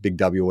or a Big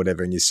W or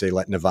whatever, and you see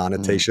like Nirvana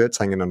T-shirts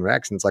hanging on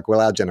racks, and it's like,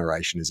 well, our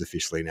generation is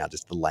officially now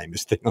just the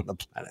lamest thing on the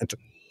planet.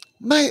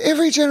 Mate,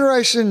 every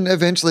generation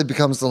eventually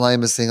becomes the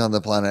lamest thing on the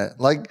planet.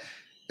 Like,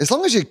 as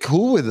long as you're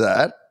cool with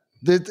that,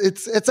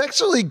 it's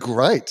actually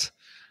great.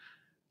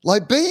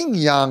 Like, being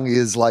young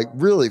is like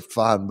really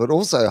fun, but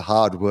also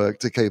hard work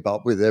to keep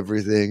up with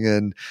everything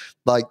and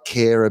like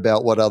care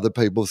about what other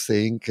people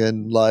think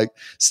and like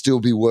still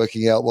be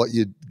working out what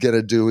you're going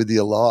to do with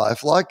your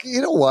life. Like,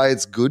 in a way,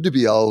 it's good to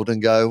be old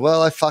and go,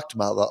 well, I fucked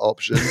my other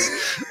options.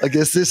 I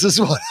guess this is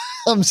what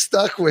I'm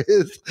stuck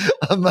with.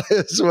 I may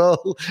as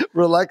well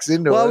relax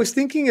into it. Well, I was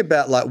thinking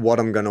about like what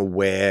I'm going to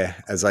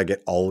wear as I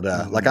get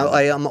older. Like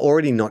I'm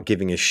already not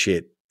giving a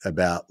shit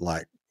about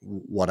like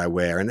what I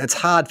wear. And it's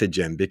hard for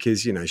Jem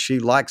because, you know, she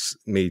likes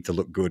me to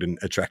look good and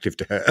attractive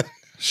to her.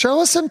 Show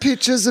us some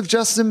pictures of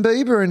Justin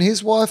Bieber and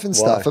his wife and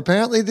stuff.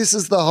 Apparently this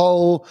is the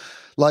whole,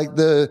 like,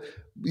 the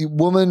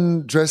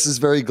woman dresses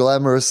very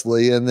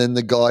glamorously and then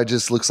the guy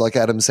just looks like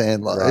Adam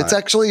Sandler. Right. It's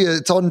actually,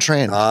 it's on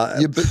trend.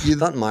 It's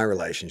not my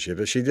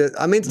relationship. She did.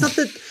 I mean, it's not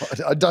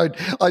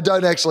that I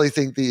don't actually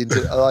think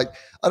I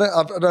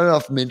don't know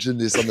if I've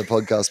mentioned this on the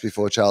podcast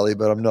before, Charlie,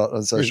 but I'm not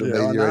on social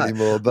media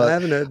anymore. But I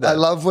haven't heard that. I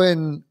love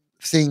when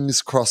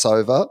things cross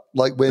over,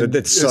 like when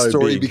a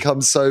story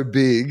becomes so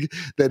big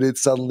that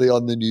it's suddenly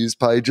on the news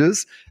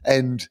pages.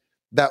 And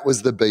that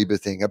was the Bieber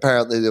thing.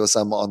 Apparently there was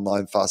some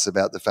online fuss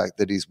about the fact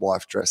that his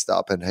wife dressed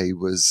up and he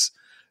was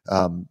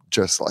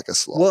dress like a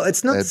slob. Well,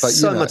 it's not But,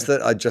 so much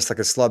that I dress like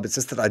a slob. It's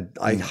just that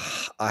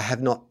I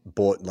have not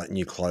bought like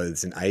new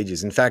clothes in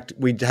ages. In fact,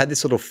 we had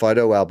this little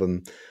photo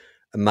album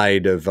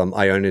made of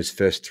Iona's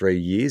first 3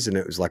 years, and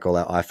it was like all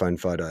our iPhone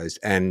photos.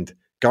 And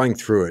going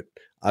through it,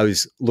 I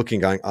was looking,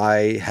 going,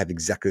 I have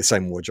exactly the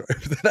same wardrobe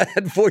that I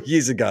had 4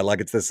 years ago.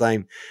 Like it's the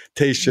same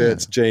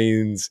T-shirts,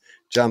 jeans,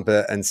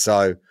 jumper. And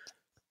so.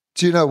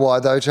 Do you know why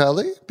though,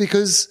 Charlie?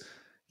 Because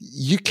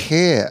you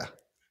care.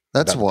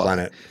 That's why.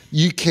 Planet.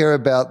 You care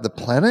about the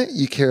planet.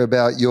 You care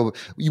about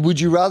would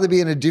you rather be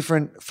in a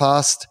different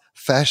fast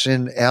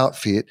fashion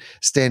outfit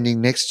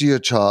standing next to your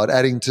child,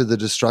 adding to the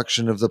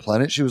destruction of the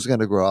planet she was going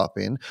to grow up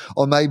in,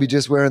 or maybe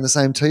just wearing the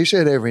same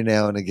T-shirt every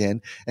now and again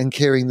and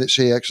caring that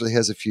she actually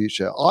has a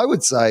future? I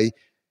would say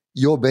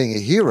you're being a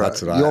hero.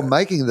 You're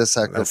making the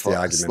sacrifice.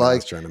 That's the argument I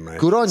was trying to make.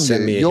 Good on you.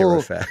 Send me a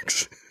hero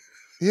fax.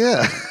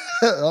 Yeah.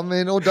 I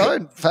mean, or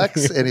don't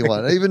fax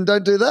anyone. Even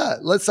don't do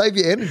that. Let's save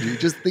your energy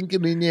just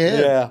thinking in your head.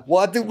 Yeah.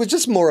 Well, I think it was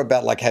just more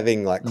about like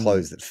having like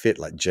clothes that fit,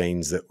 like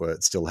jeans that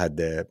still had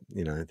their,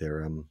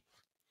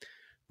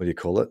 what do you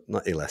call it?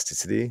 Not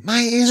elasticity.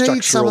 Mate, you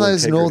need some of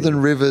those integrity.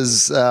 Northern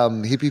Rivers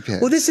hippie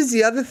pants. Well, this is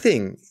the other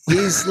thing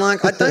is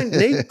like I don't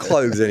need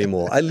clothes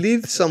anymore. I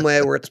live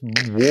somewhere where it's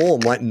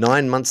warm like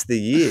 9 months of the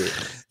year.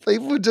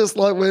 People just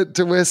like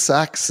to wear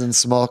sacks and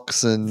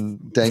smocks and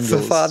dangles. For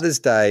Father's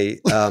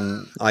Day,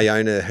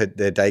 Iona had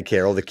their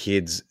daycare, all the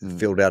kids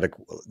filled out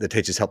the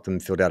teachers helped them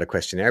fill out a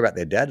questionnaire about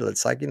their dad.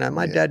 It's like,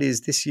 my dad is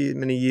this year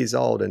many years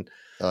old. And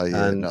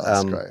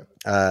that's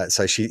great.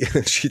 So she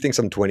thinks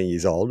I'm 20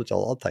 years old, which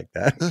I'll take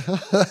that.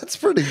 That's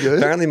pretty good.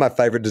 Apparently my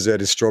favorite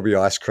dessert is strawberry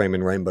ice cream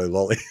and rainbow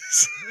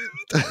lollies.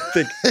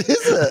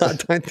 I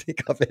don't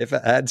think I've ever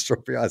had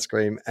strawberry ice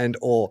cream and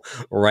or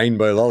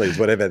rainbow lollies,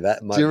 whatever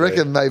that might be. Do you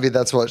reckon maybe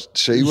that's what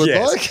she would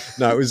like?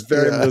 No, it was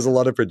there was a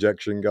lot of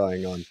projection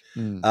going on.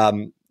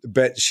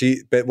 But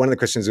one of the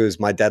questions was,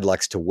 my dad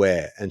likes to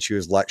wear, and she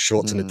was like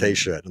shorts and a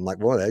T-shirt. I'm like,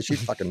 well, she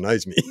fucking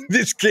knows me.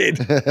 This kid,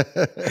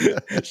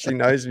 she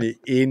knows me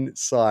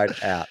inside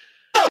out.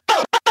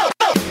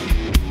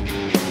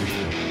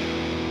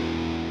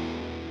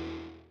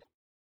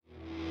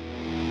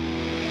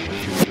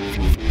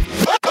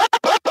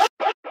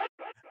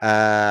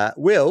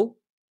 Will,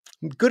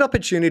 good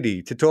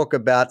opportunity to talk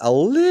about a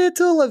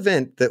little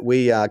event that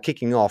we are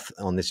kicking off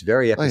on this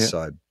very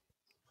episode.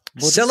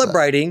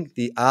 Celebrating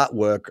the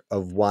artwork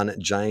of one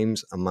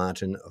James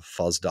Martin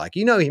Fosdyke.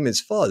 You know him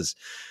as Foz.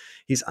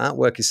 His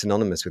artwork is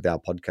synonymous with our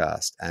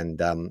podcast.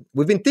 And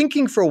we've been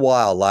thinking for a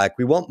while, like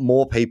we want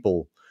more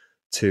people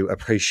to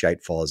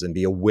appreciate Foz and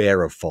be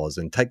aware of Foz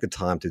and take the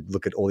time to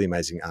look at all the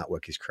amazing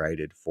artwork he's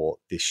created for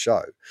this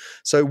show.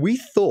 So we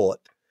thought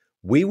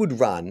we would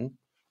run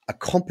a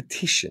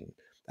competition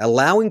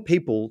allowing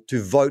people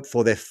to vote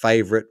for their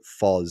favorite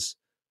Foz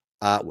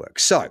artwork.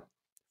 So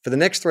for the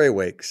next 3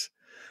 weeks,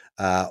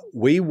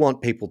 we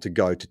want people to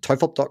go to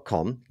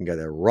TOFArtchibald.com. You can go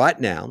there right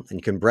now and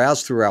you can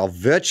browse through our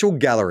virtual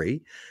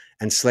gallery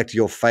and select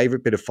your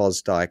favorite bit of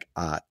Fosdyke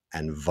art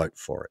and vote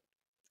for it.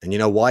 And you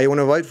know why you want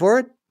to vote for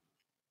it?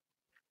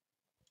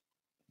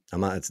 I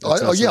do.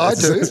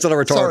 It's not a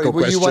rhetorical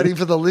question. Were you waiting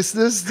for the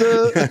listeners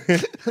to?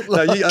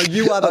 No,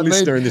 you are the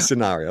listener in this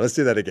scenario. Let's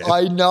do that again.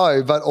 I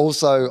know, but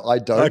also I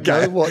don't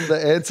know what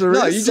the answer is.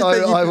 No, you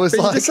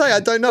just say I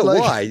don't know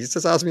why. You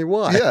just ask me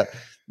why. Yeah.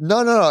 No.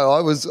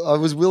 I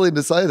was willing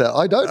to say that.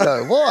 I don't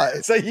know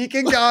why. So you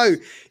can go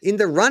in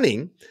the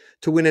running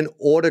to win an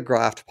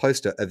autographed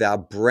poster of our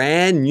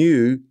brand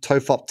new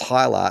TOFOP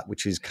tile art,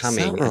 which is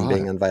coming and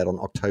being unveiled on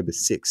October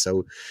 6th.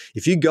 So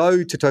if you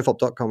go to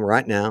TOFOP.com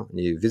right now and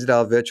you visit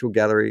our virtual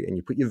gallery and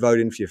you put your vote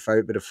in for your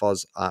favorite bit of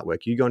Foz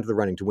artwork, you go into the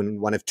running to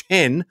win one of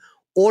 10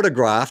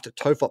 autographed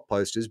TOFOP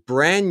posters,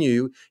 brand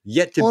new,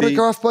 yet to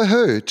autographed by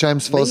who?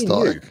 James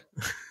Fosdyke.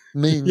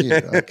 Me and you.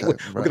 Okay,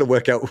 we're going to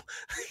work out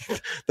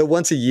the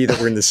once a year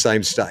that we're in the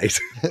same state.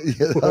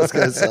 Yeah, I was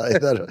going to say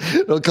that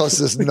it'll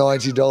cost us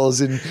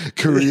 $90 in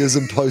couriers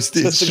and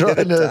postage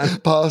trying to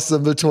pass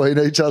them between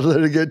each other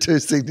to get 2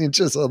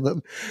 signatures on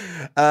them.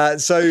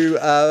 So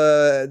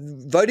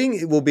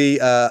voting will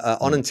be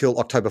on until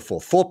October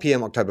 4th, 4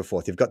 p.m. October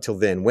 4th. You've got till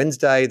then,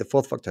 Wednesday, the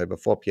 4th of October,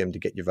 4 p.m. to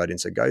get your vote in.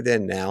 So go there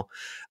now.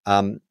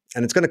 And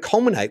it's going to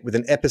culminate with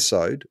an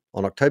episode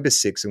on October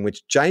 6th in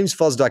which James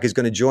Fosdyke is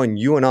going to join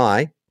you and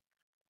I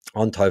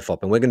on TOFOP,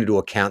 and we're going to do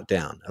a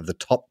countdown of the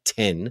top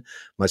 10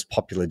 most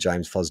popular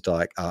James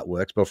Fosdyke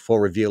artworks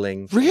before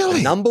revealing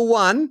the number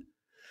one,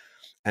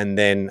 and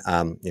then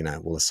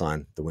we'll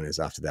assign the winners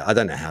after that. I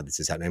don't know how this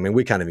is happening. I mean,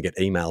 we can't even get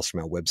emails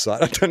from our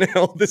website. I don't know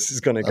how this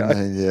is going to go. I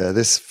mean,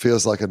 this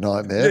feels like a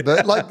nightmare.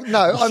 But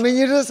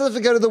you just have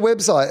to go to the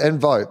website and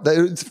vote.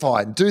 It's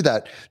fine. Do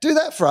that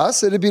for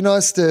us. It'd be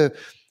nice to,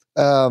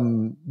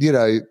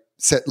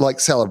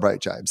 celebrate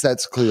James.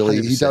 That's clearly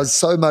 100%. He does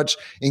so much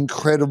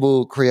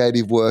incredible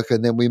creative work,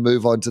 and then we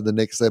move on to the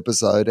next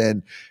episode,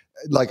 and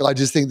like, I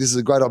just think this is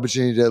a great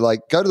opportunity to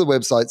like go to the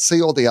website,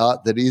 see all the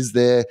art that is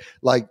there,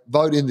 like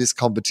vote in this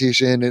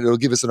competition. It'll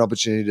give us an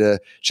opportunity to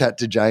chat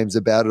to James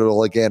about it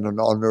all again and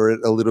honor it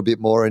a little bit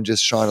more and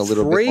just shine a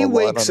little bit more light on it.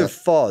 3 weeks of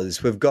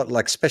Foz. We've got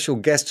like special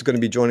guests going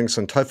to be joining us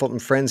on Tofalt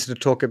and Friends to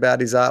talk about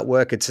his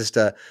artwork. It's just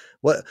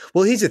well,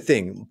 here's the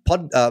thing.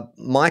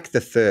 Mike the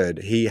Third,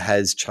 he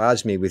has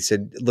charged me with,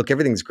 said, look,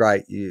 everything's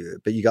great,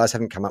 but you guys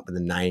haven't come up with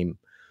a name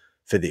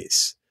for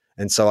this.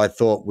 And so I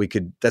thought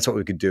that's what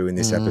we could do in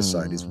this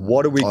episode is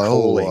what are we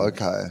calling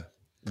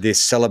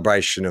this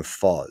celebration of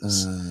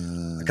Foz?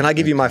 Can I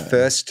give you my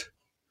first?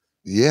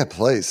 Yeah,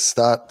 please.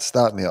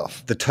 Start me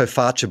off. The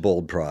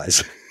TOFArchibald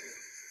Prize.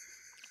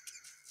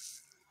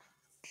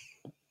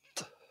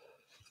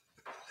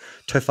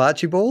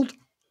 TOFArchibald?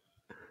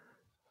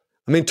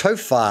 I mean,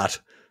 Tofart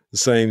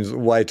seems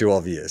way too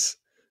obvious.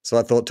 So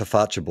I thought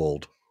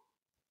TOFArchibald.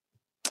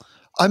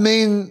 I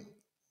mean,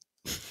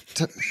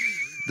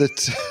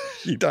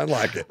 you don't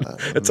like it.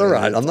 It's all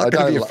right. I'm not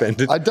going to be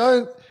offended. I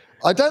don't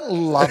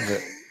love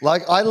it.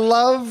 Like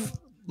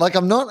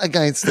I'm not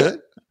against it.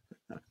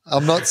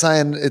 I'm not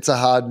saying it's a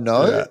hard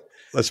no.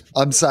 Yeah,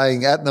 I'm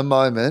saying at the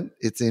moment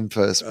it's in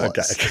first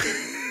place. Okay.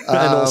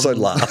 And also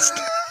last.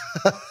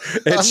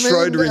 It's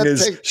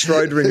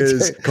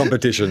Schrodinger's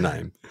competition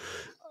name.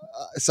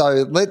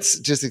 So let's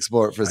just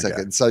explore it for a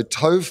second. So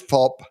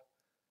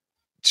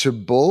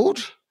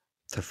TOFArchibald.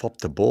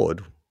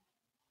 TOFArchibald.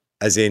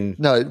 As in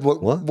no,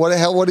 what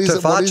is it? What is the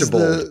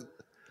TOFArchibald?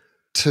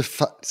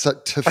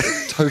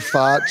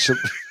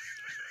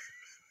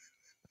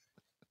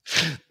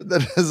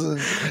 That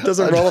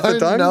doesn't roll off the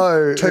tongue.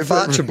 No,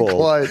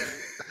 TOFArchibald.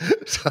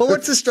 Well,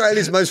 what's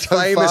Australia's most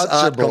famous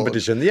art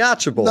competition? The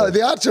Archibald. No,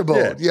 the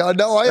Archibald. Yeah,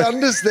 no, I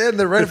understand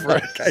the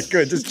reference. Okay,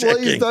 good. Just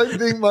checking. Please don't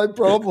think my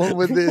problem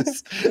with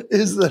this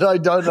is that I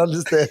don't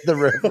understand the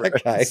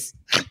reference.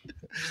 Okay.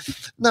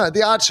 No,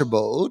 the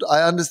Archibald,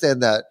 I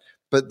understand that.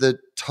 But the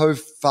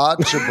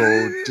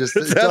TOFArchibald just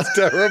it sounds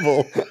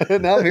terrible.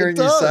 Now I'm hearing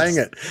you saying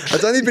it.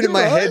 It's only been in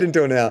my head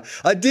until now.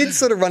 I did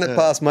sort of run it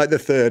past Mike the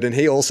Third, and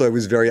he also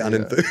was very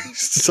unenthused.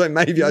 So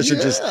maybe I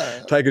should just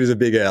take it as a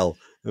big L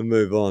and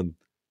move on.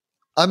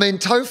 I mean,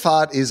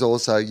 TOFArt is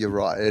also, you're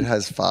right, it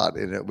has fart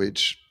in it,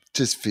 which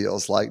just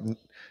feels like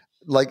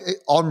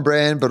on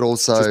brand, but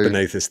also just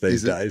beneath us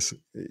these days.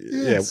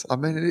 Yes. Yeah, I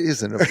mean, it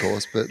isn't, of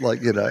course, but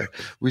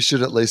we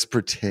should at least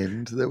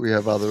pretend that we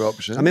have other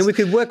options. I mean, we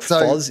could work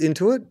Foz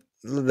into it.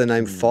 The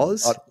name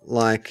Foz,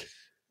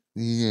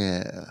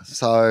 yeah.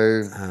 So,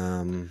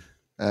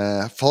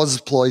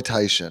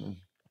 Fozploitation.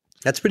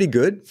 That's pretty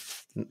good,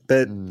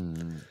 but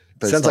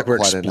sounds like we're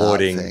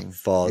exploiting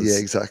Foz. Yeah,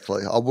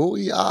 exactly. Oh, well,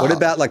 we are. What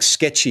about like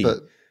sketchy?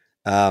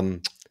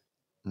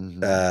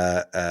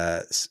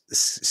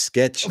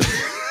 Sketch.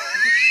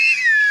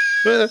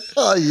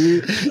 Oh,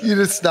 you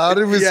just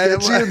started with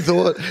sketchy and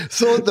thought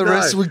the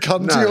rest would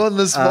come to you on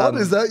the spot.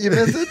 Is that your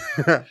method?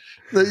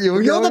 That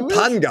you're the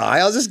pun guy.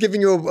 I was just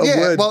giving you a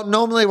word. Well,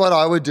 normally what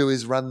I would do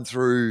is run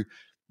through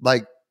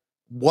like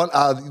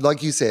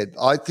you said,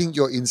 I think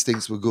your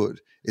instincts were good.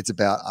 It's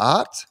about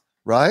art,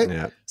 right?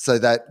 Yeah. So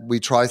that we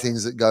try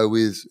things that go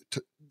with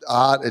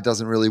art. It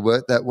doesn't really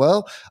work that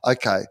well.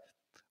 Okay.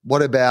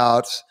 What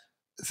about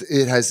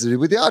it has to do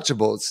with the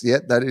Archibalds? Yeah,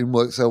 that didn't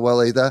work so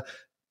well either.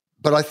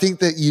 But I think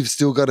that you've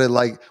still got to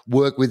like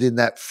work within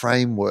that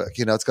framework.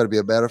 You know, it's got to be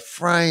about a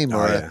frame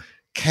or a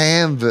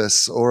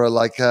canvas or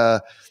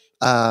a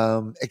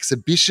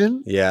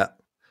exhibition. Yeah.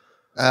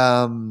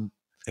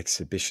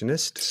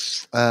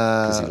 Exhibitionist.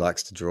 Because he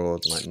likes to draw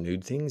like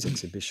nude things.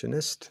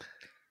 Exhibitionist.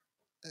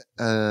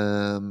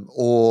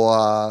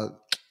 Or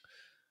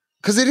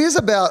because it is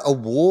about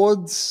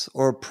awards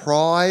or a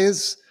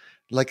prize,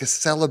 like a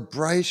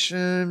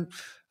celebration.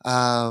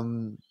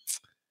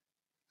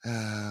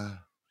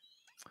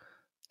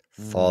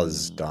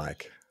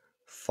 Fosdyke.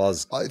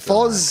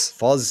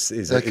 Foz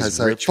is okay.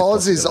 So rich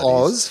Foz is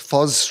Oz.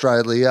 Foz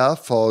Australia.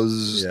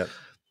 Foz. Yeah.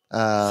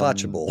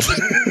 Farchibald.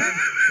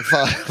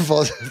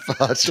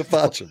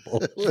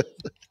 Farchibald.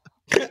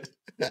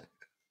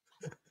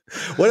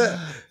 What?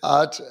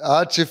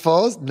 Archie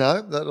Foz?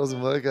 No, that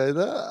doesn't work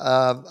either.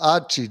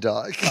 Archie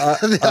Dyke.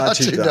 The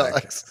Archie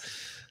Dykes.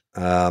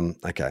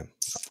 Okay.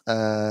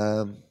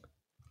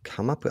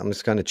 Come up with. I'm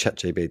just going to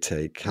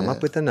ChatGPT. Come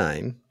up with a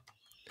name.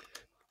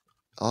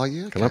 Oh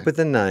yeah. Okay. Come up with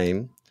a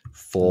name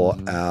for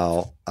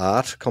our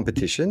art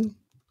competition.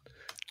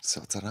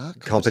 So it's an art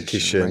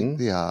competition.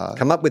 The art.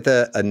 Come up with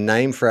a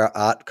name for our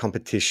art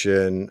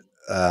competition.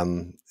 Our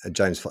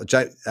James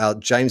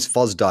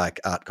Fosdyke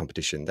art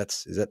competition.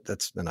 That's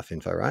enough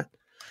info, right?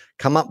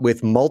 Come up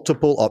with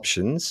multiple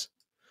options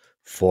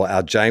for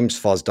our James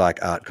Fosdyke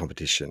art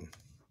competition.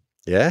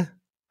 Yeah?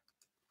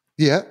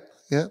 Yeah,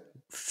 yeah.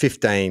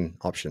 15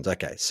 options.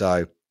 Okay,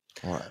 so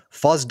all right.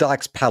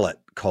 Fosdyke's palette,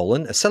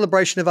 a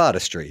celebration of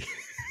artistry.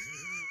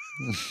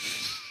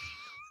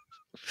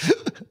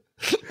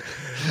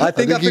 I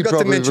think I forgot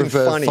to mention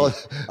funny.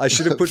 I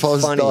should have put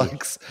funny.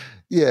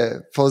 Yeah,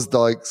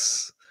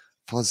 Fosdyke's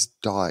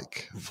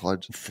Fosdyke's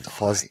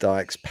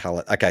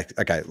palette. Okay.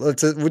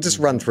 We'll just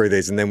run through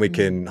these and then we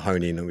can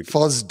hone in. And we can...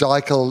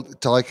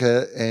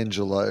 Fosdyke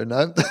Angelo.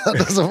 No, that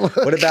doesn't work.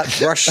 What about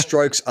Brush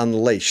Strokes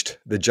Unleashed,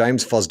 the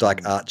James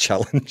Fosdyke Art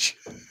Challenge?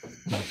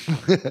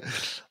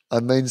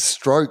 I mean,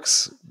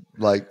 strokes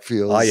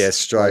feels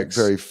strokes.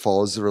 Very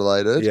Foz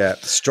related. Yeah,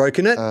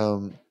 stroking it.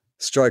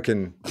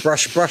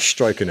 Brush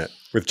stroking it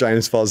with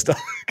James Fosdyke.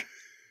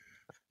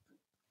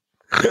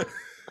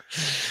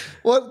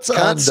 What's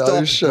Can't stop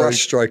Ando show?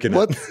 Brush stroking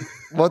it.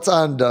 What's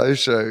Ando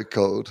show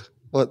called?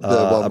 What the one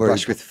a where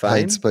brush he with fame?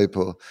 paints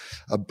people?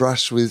 A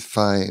brush with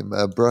fame.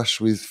 A brush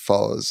with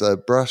Foz. A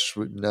brush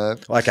with no.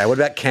 Okay, what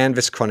about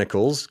Canvas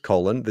Chronicles,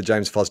 the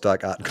James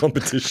Fosdyke Art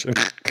Competition?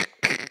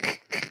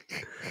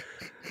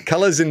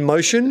 Colours in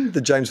Motion,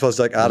 the James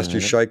Fosdyke Artistry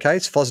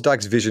Showcase,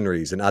 Fosdyke's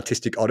Visionaries, an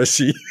Artistic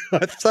Odyssey.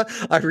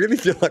 I really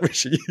feel like we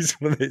should use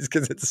one of these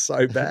because it's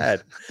so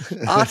bad.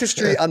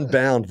 Artistry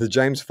Unbound, the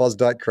James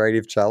Fosdyke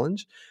Creative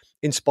Challenge,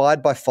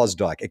 inspired by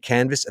Fosdyke, a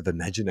canvas of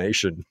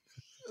imagination.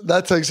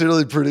 That's actually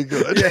really pretty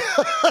good. Yeah.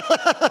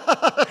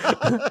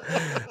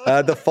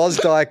 The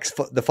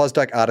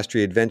Fosdyke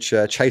Artistry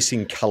Adventure,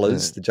 Chasing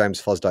Colours, the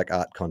James Fosdyke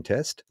Art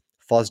Contest,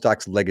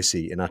 Fosdyke's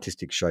Legacy, an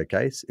Artistic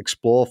Showcase,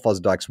 Explore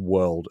Fosdyke's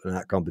World, an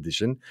art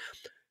competition,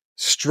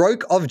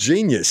 Stroke of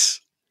Genius,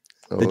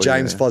 the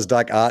James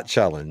Fosdyke Art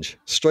Challenge,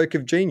 Stroke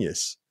of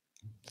Genius.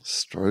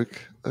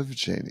 Stroke of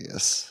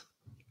Genius.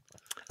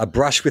 A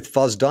Brush with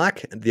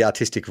Fosdyke, the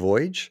Artistic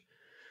Voyage,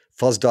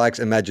 Fosdyke's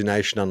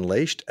Imagination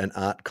Unleashed, an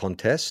art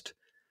contest,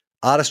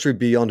 Artistry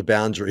Beyond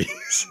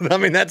Boundaries. I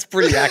mean, that's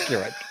pretty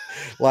accurate.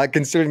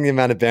 Considering the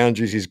amount of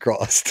boundaries he's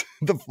crossed.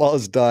 The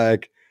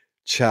Fosdyke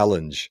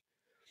Challenge.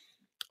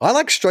 I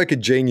like Stroke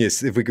of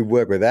Genius if we could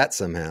work with that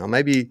somehow.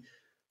 Maybe,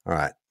 all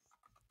right.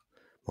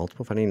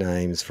 Multiple funny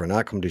names for an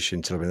art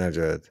competition to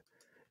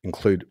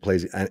including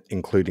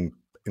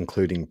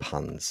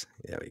puns.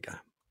 There we go.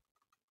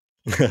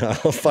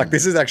 Oh, fuck,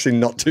 this is actually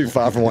not too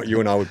far from what you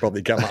and I would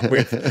probably come up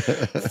with.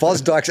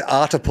 Fosdyke's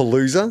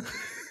Artapalooza,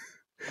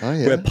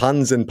 where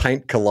puns and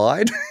paint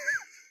collide.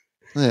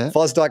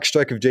 Fosdyke's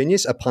Stroke of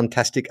Genius, a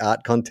puntastic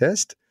art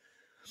contest.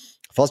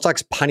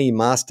 Fosdyke's Punny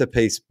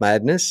Masterpiece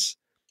Madness.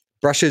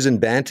 Brushes and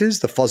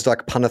Banters, the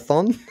Fosdyke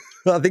Punathon.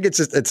 I think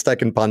it's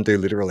taken pun too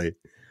literally.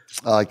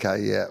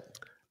 Okay, yeah.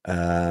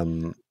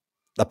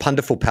 A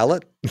Punderful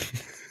Palette.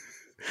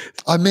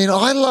 I mean,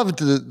 I loved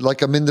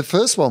the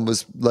first one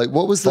was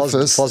what was the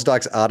first?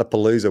 Fosdyke's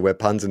Artapalooza, where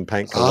puns and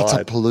paint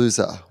collide.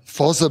 Artapalooza.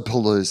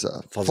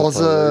 Fozzapalooza.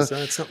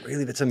 It's not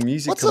really, it's a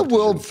music What's a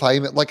world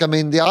famous,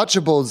 the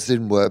Archibalds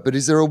didn't work, but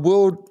is there a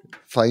world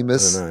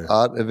famous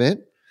art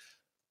event?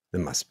 There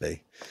must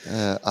be.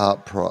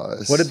 Art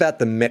prize. What about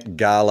the Met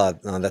Gala?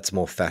 Oh, that's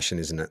more fashion,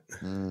 isn't it?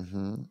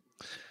 Mm-hmm.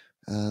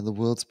 The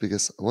world's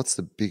biggest. What's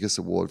the biggest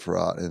award for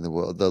art in the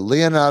world? The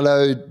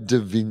Leonardo da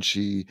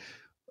Vinci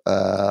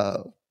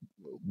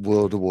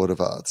World Award of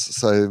Arts.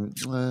 So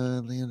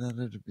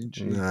Leonardo da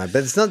Vinci. No,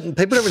 but it's not.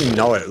 People don't really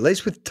know it. At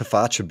least with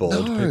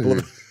TOFArchibald, people.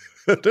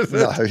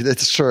 No,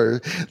 that's true.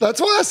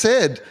 That's why I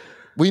said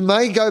we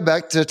may go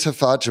back to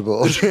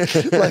TOFArchibald.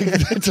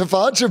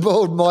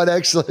 TOFArchibald might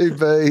actually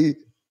be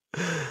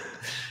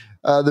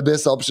the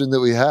best option that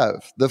we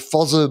have. The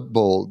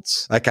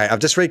Foszibalds. Okay, I've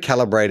just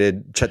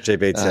recalibrated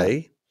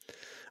ChatGPT.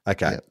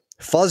 Okay. Yep.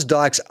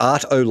 Fosdyke's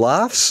Art-O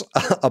Laughs,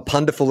 a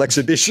punderful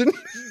exhibition.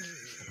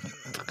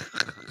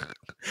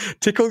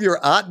 Tickle Your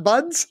Art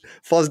Buds,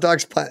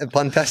 Fosdyke's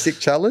Puntastic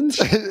Challenge.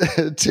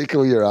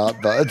 Tickle Your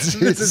Art Buds.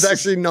 This is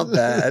actually not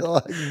bad.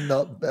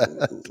 Not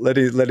bad. Let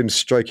him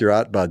stroke your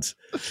art buds.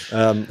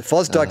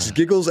 Fosdyke's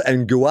Giggles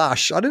and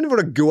Gouache. I don't know what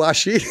a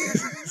gouache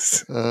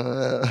is.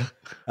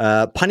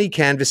 Punny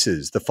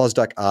Canvases, the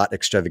Fosdyke Art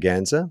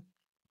Extravaganza.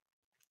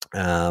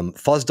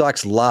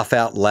 Fosdyke's Laugh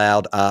Out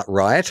Loud Art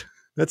Riot.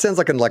 That sounds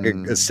like a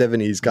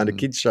 70s kind of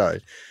kids show.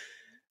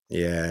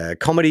 Yeah.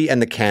 Comedy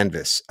and the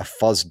Canvas, a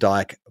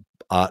Fosdyke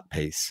art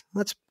piece.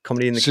 That's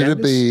Comedy and the Canvas. Should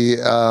it be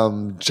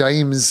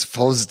James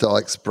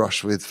Fosdyke's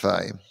Brush with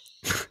Fame?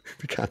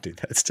 We can't do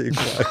that. It's too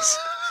close.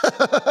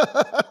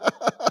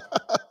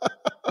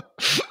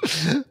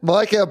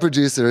 Mike, our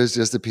producer, has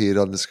just appeared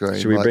on the screen.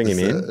 Should we bring him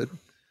in?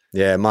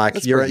 Yeah,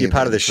 Mike, you're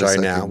part of the show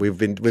now. We've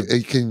been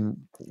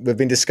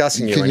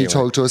discussing you. Can you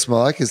talk to us,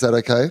 Mike? Is that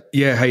okay?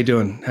 Yeah. How you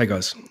doing? Hey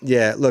guys.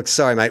 Yeah. Look,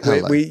 sorry, mate.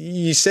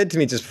 You said to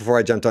me just before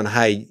I jumped on,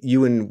 hey,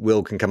 you and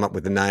Will can come up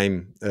with the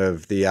name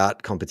of the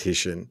art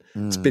competition.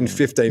 It's been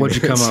 15 minutes.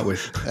 What'd you come up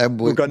with? And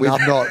we've not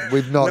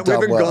we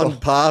haven't gone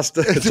past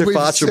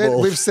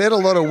TOFArchibald. We've said a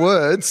lot of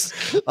words,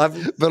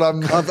 but I'm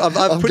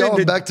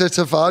going back to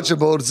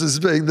TOFArchibald as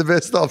being the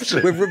best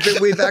option.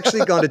 We've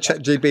actually gone to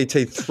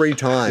ChatGPT 3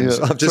 times.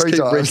 Yeah, I've just keep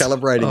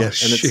recalibrating it, and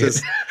shit. it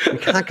says we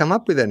can't come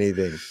up with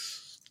anything.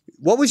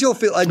 What was your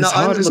feel? I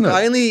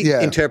only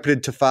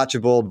interpreted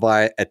TOFArchibald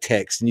by a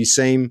text, and you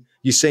seemed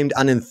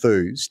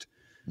unenthused.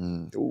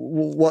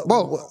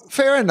 Well,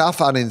 fair enough,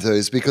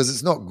 unenthused, because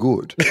it's not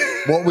good.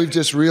 What we've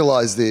just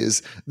realised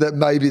is that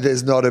maybe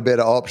there's not a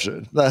better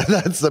option.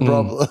 That's the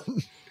problem.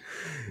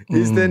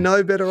 Is there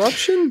no better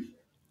option?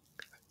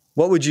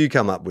 What would you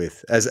come up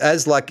with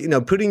as like,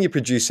 putting your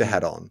producer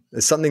hat on?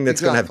 There's something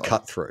that's going to have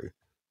cut through.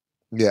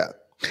 Yeah.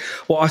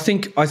 Well, I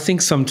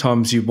think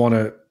sometimes you want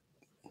to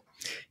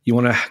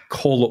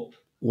call it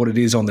what it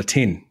is on the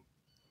tin.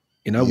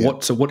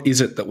 What is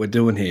it that we're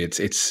doing here?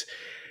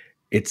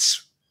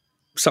 It's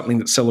something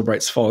that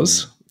celebrates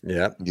Foz.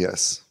 Yeah.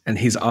 Yes. And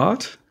his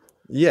art.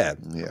 Yeah.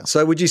 Yeah.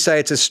 So would you say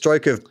it's a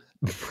stroke of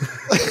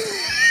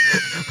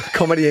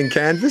comedy in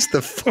canvas, the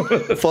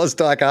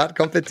Fosdyke art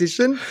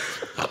competition,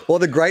 or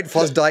the Great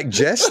Fosdyke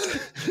Jest,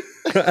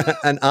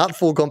 an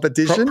artful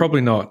competition?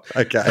 Probably not.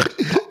 Okay.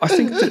 I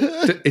think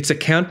that it's a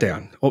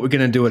countdown. What we're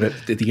going to do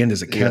at the end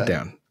is a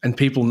countdown, and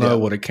people know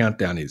what a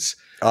countdown is.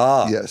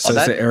 Ah, yes. So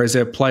is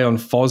there a play on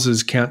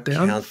Foz's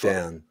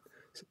countdown?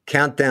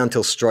 Countdown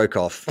till stroke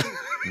off.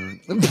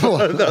 No,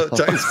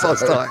 James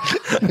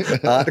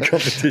Fosdyke art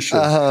competition.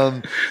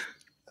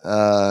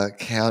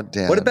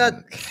 Countdown. What about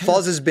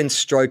Foz has been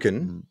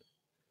stroken,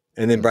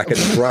 and then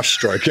brackets brush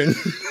stroken?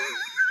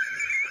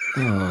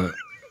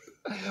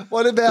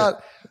 What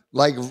about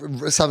like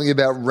something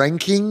about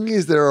ranking?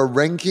 Is there a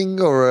ranking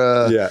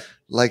or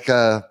what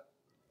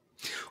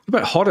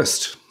about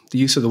hottest? The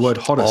use of the word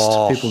hottest.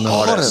 People know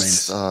what that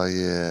means. Oh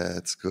yeah,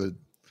 it's good.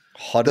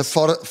 Hottest.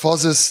 The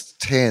Fozzest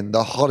 10,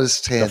 the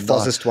hottest 10. The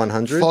Fozzest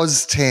 100?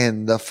 Foz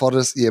 10, the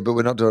hottest. Yeah, but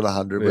we're not doing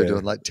 100. We're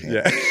doing like 10.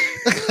 Yeah.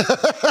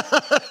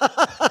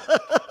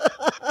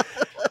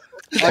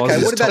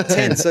 Okay, what about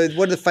 10? So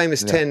what are the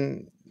famous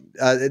 10?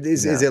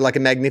 Is there like a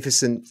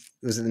magnificent,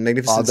 was it the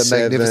Magnificent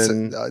Seven,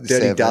 Magnificent Dirty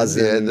Seven,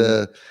 Dozen?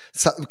 Yeah,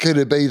 could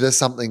it be the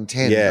something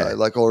 10? Yeah. Though?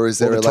 Like, or is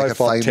there like a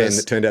famous 10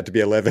 that turned out to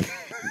be 11?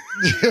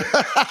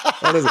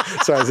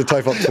 Sorry, it's a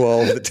TOFOP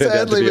 12 that turned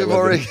out to be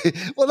 11.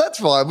 Well, that's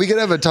fine. We can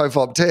have a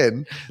TOFOP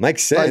 10.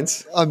 Makes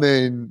sense. I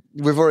mean,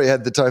 we've already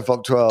had the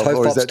TOFOP 12.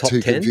 Or is that top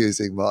too 10?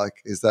 Confusing,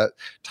 Mike? Is that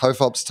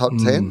TOFOP's top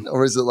 10?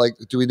 Or is it like,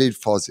 do we need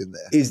Foz in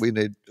there? We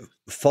need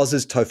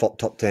Foz's TOFOP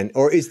top 10.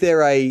 Or is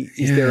there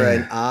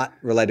an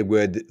art-related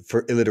word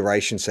for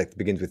alliteration sec that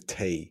begins with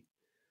T?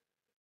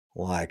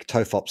 Like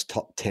TOFOP's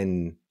top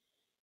 10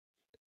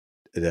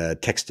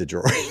 texture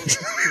drawings.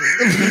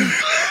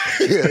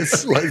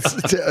 Yes,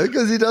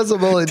 because he does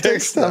them all in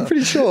text. I'm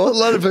pretty sure. A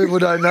lot of people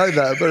don't know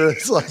that, but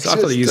it's like I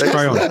thought they used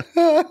crayon.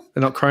 They're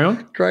not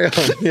crayon? Crayon,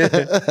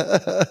 yeah.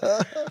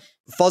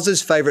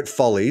 Foz's favourite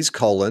follies,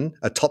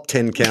 a top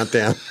 10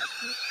 countdown.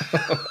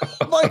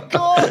 Oh my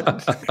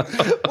God.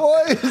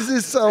 Why is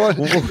this so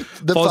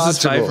the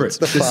Foz's favourite.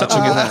 There's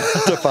something in that.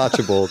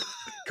 TOFArchibald.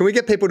 Can we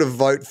get people to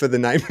vote for the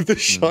name of the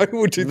show?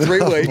 We'll do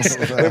 3 weeks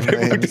where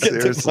people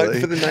get to vote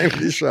for the name of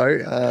the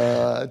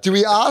show. Do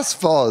we ask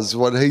Foz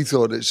what he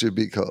thought it should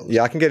be called?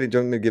 Yeah, I can get it. Do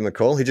you want me to give him a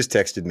call? He just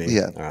texted me.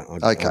 Yeah.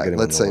 Right, okay,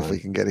 let's see if we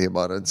can get him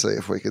on and see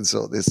if we can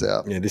sort this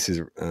out. Yeah, this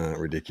is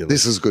ridiculous.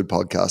 This is good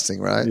podcasting,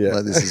 right? Yeah.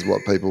 Like, this is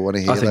what people want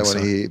to hear. They want to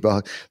hear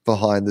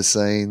behind the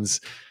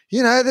scenes.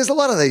 There's a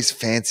lot of these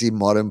fancy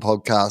modern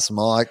podcasts,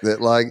 Mike,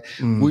 that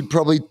would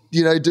probably,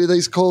 do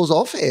these calls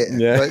off air.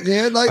 Yeah.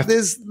 But,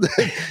 there's...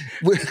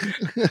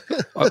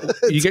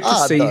 you get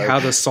to see how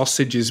the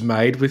sausage is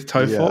made with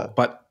TOFOP,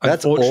 but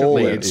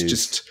unfortunately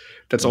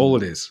that's all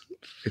it is.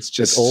 It's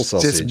just all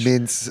sausage. Just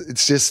mince.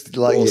 It's just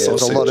like, it's a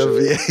lot of...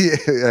 Yeah,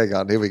 hang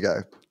on, here we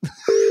go.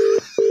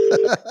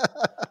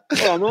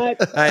 Hello, mate.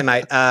 Hey,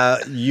 mate,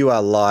 you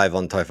are live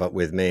on TOFOP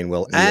with me and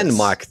Will and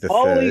Mike the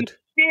Holy Third.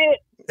 shit.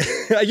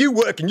 Are you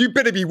working? You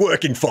better be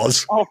working,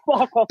 Foz. Oh,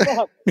 fuck.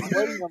 I'm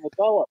waiting on the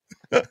dollar.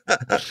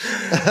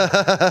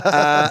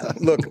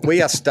 Look,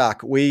 we are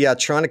stuck. We are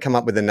trying to come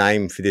up with a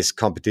name for this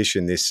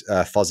competition, this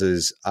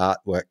Foz's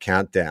artwork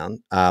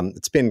countdown.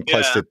 It's been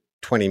close to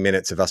 20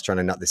 minutes of us trying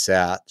to nut this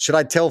out. Should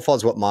I tell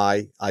Foz what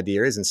my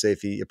idea is and see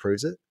if he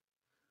approves it?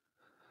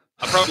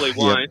 I probably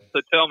won't,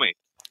 so tell me.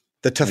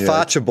 The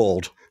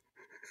TOFArchibald.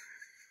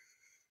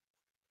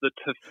 The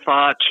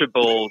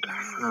TOFArchibald.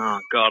 Oh,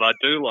 God, I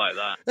do like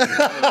that.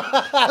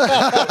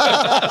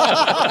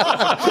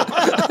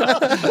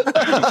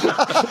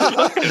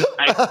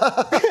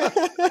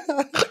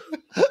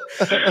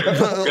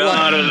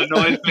 God, it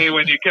annoys me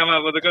when you come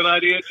up with a good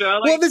idea,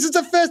 Charlie. Well, this is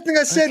the first thing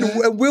I said.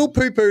 Will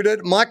poo-pooed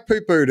it. Mike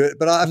poo-pooed it.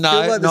 But I feel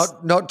like this...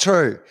 not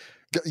true.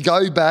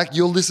 Go back.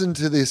 You'll listen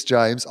to this,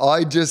 James.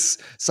 I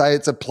just say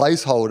it's a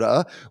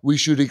placeholder. We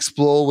should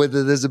explore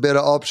whether there's a better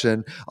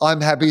option. I'm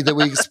happy that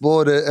we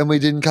explored it and we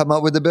didn't come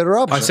up with a better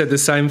option. I said the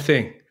same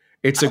thing.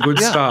 It's a good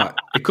start.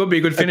 It could be a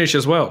good finish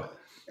as well.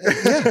 Yeah,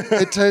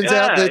 it turns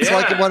out that it's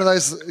like one of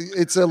those,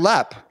 it's a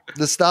lap.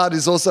 The start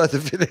is also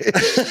the finish.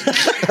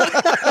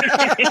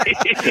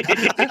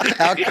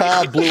 Our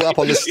car blew up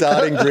on the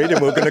starting grid and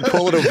we're going to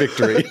call it a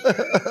victory.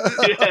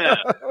 Yeah.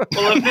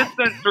 Well, I've just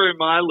sent through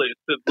my list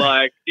of so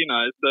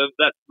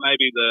that's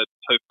maybe the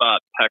TOFArt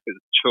Packers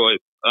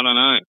choice. I don't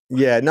know.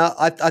 Yeah, no,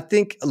 I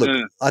think,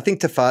 I think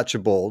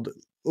TOFArchibald,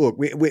 look,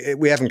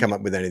 we haven't come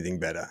up with anything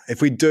better.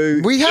 If we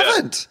do. We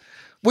haven't.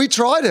 We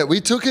tried it.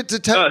 We took it to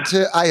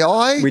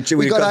AI. We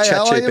got AI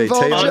ChatGPT.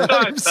 Oh,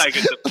 don't take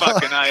it to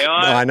fucking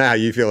AI. No, I know how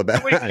you feel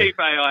about it. Can we keep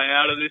AI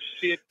out of this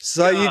shit?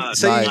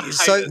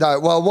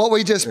 Well, what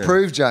we just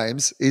proved,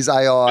 James, is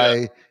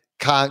AI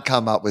can't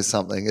come up with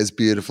something as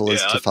beautiful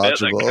as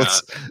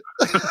TOFArchibald's.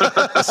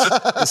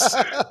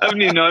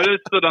 Haven't you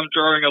noticed that I'm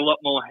drawing a lot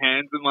more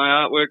hands in my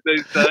artwork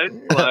these days?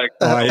 Like,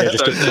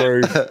 just to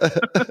prove.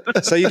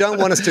 So you don't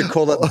want us to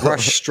call it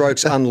Brush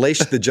Strokes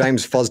Unleashed, the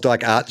James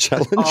Fosdyke Art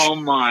Challenge? Oh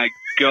my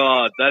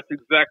God, that's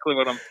exactly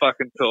what I'm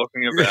fucking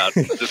talking about.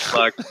 Just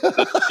like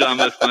the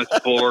dumbest, most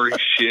boring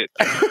shit.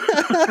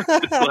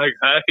 It's like,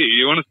 hey,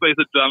 you want to see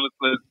the dumbest,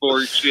 most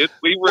boring shit?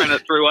 We ran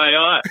it through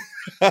AI.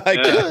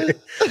 Okay.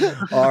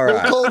 All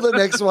right. We'll call the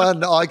next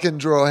one I Can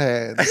Draw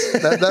Hands.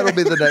 That'll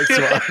be the next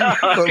one.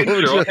 I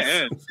can draw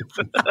hands.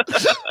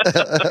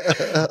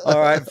 All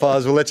right,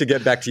 Foz, we'll let you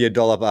get back to your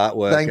dollop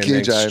artwork. Thank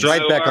you, James.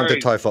 Straight No back onto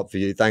worries. TOFOP for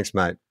you. Thanks,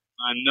 mate.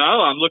 I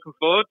know. I'm looking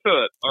forward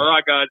to it. All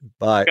right, guys.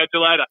 Bye. Catch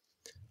you later.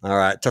 All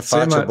right,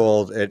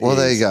 TOFArchibald.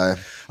 There you go.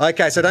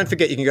 Okay, so don't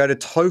forget you can go to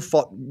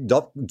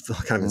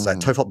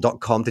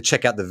TOFOP.com to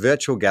check out the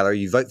virtual gallery.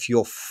 You vote for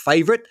your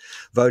favourite.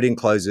 Voting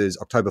closes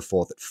October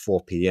 4th at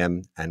 4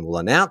 p.m. and we'll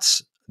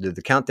do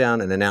the countdown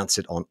and announce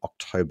it on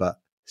October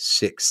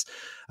 6th.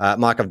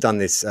 Mike, I've done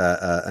this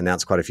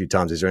announced quite a few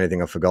times. Is there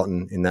anything I've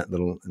forgotten in that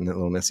little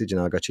message?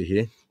 I got you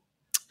here.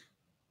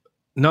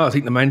 No, I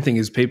think the main thing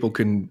is people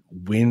can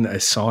win a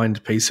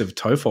signed piece of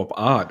TOFOP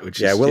art,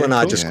 which is Will and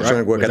I cool. just trying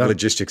to work out the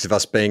logistics of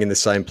us being in the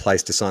same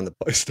place to sign the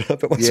poster.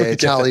 But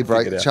Charlie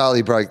broke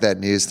that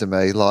news to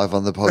me live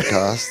on the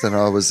podcast, and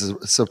I was as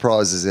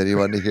surprised as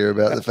anyone to hear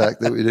about the fact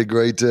that we'd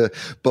agreed to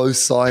both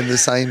sign the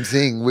same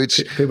thing,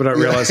 which people don't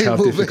realise how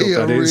difficult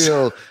that is.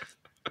 Real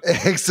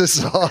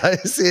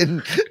exercise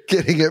in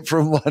getting it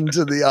from one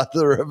to the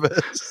other of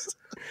us.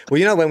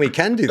 Well, when we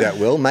can do that,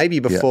 Will, maybe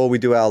before we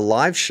do our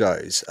live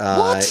shows.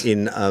 What?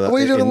 Are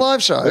we doing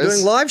live shows? We're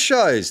doing live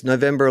shows,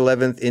 November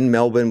 11th in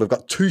Melbourne. We've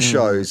got 2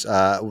 shows.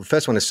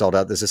 First one is sold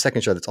out. There's a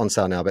second show that's on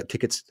sale now, but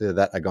tickets to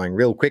that are going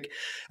real quick.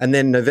 And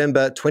then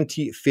November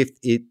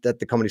 25th at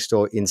the Comedy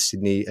Store in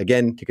Sydney.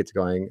 Again, tickets are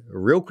going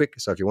real quick.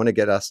 So if you want to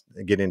get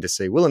in to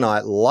see Will and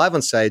I live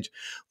on stage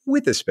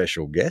with a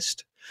special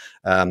guest,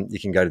 you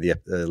can go to the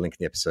link in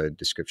the episode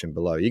description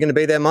below. You're going to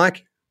be there,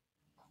 Mike?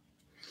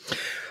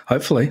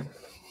 Hopefully.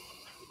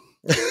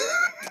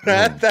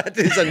 That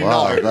is a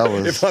no.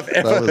 If I've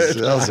ever heard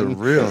that was a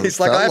real. It's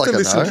like I have to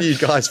listen to you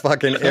guys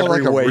fucking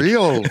every like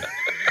week.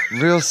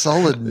 Real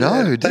solid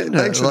no, didn't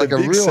it? Like a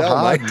real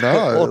hard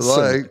no.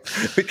 Awesome.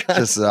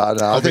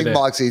 I think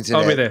Mike's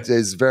internet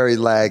is very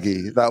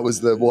laggy. That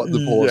was what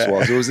the pause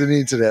was. It was an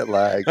internet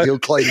lag. He'll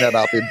clean that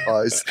up in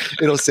post.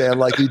 It'll sound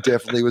like he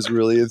definitely was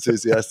really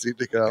enthusiastic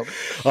to come.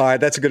 All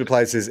right, that's a good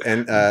place to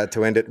end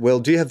it.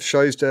 Will, do you have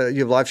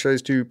live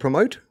shows to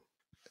promote?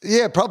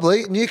 Yeah,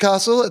 probably.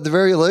 Newcastle at the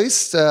very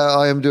least.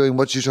 I am doing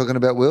What You're Talking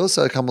About, Will,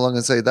 so come along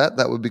and see that.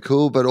 That would be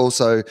cool. But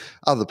also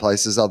other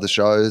places, other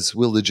shows.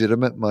 Will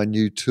Legitimate, my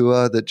new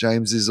tour that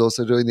James is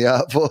also doing the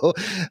art for,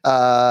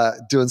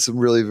 doing some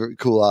really, very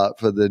cool art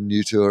for the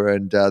new tour,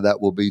 and that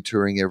will be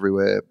touring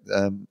everywhere,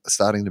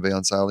 starting to be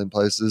on sale in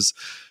places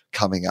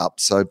coming up.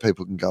 So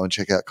people can go and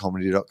check out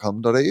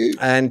comedy.com.au.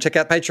 And check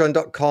out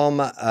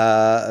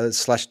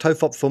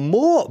patreon.com/TOFOP for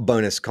more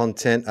bonus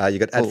content. You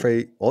got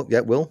ad-free. Oh,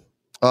 yeah, Will?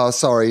 Oh,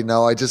 sorry.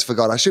 No, I just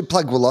forgot. I should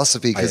plug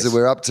Philosophy because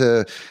we're up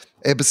to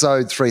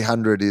episode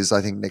 300 is,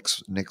 I think,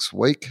 next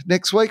week.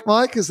 Next week,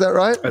 Mike, is that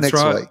right? That's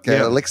next right. week.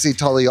 Alexi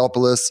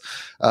Toliopoulos,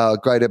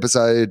 great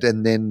episode.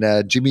 And then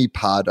Jimmy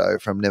Pardo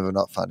from Never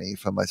Not Funny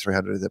for my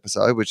 300th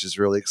episode, which is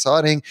really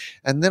exciting.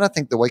 And then I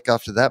think the week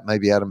after that,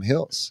 maybe Adam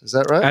Hills. Is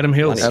that right? Adam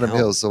Hills. Adam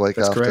Hills the week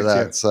That's after correct,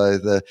 that. yeah. So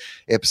the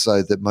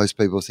episode that most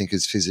people think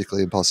is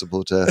physically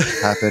impossible to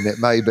happen, it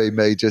may be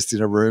me just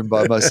in a room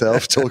by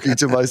myself, talking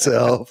to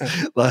myself,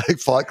 like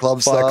Fight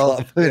Club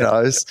style. Who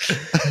knows?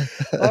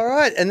 All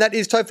right. And that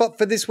is TOFOP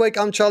for this week.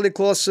 I'm Charlie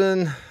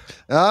Clausen.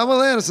 I'm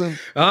Will Anderson.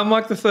 I'm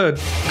Mike the Third.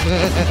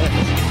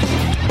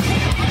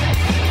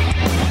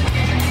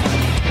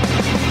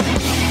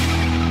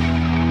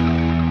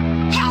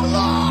 How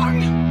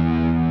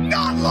long?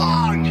 Not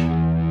long.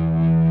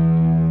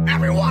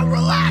 Everyone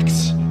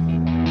relax.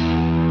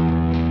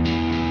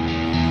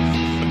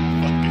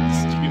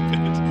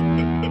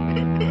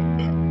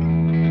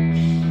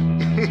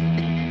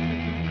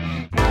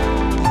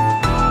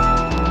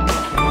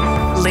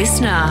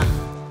 Listener.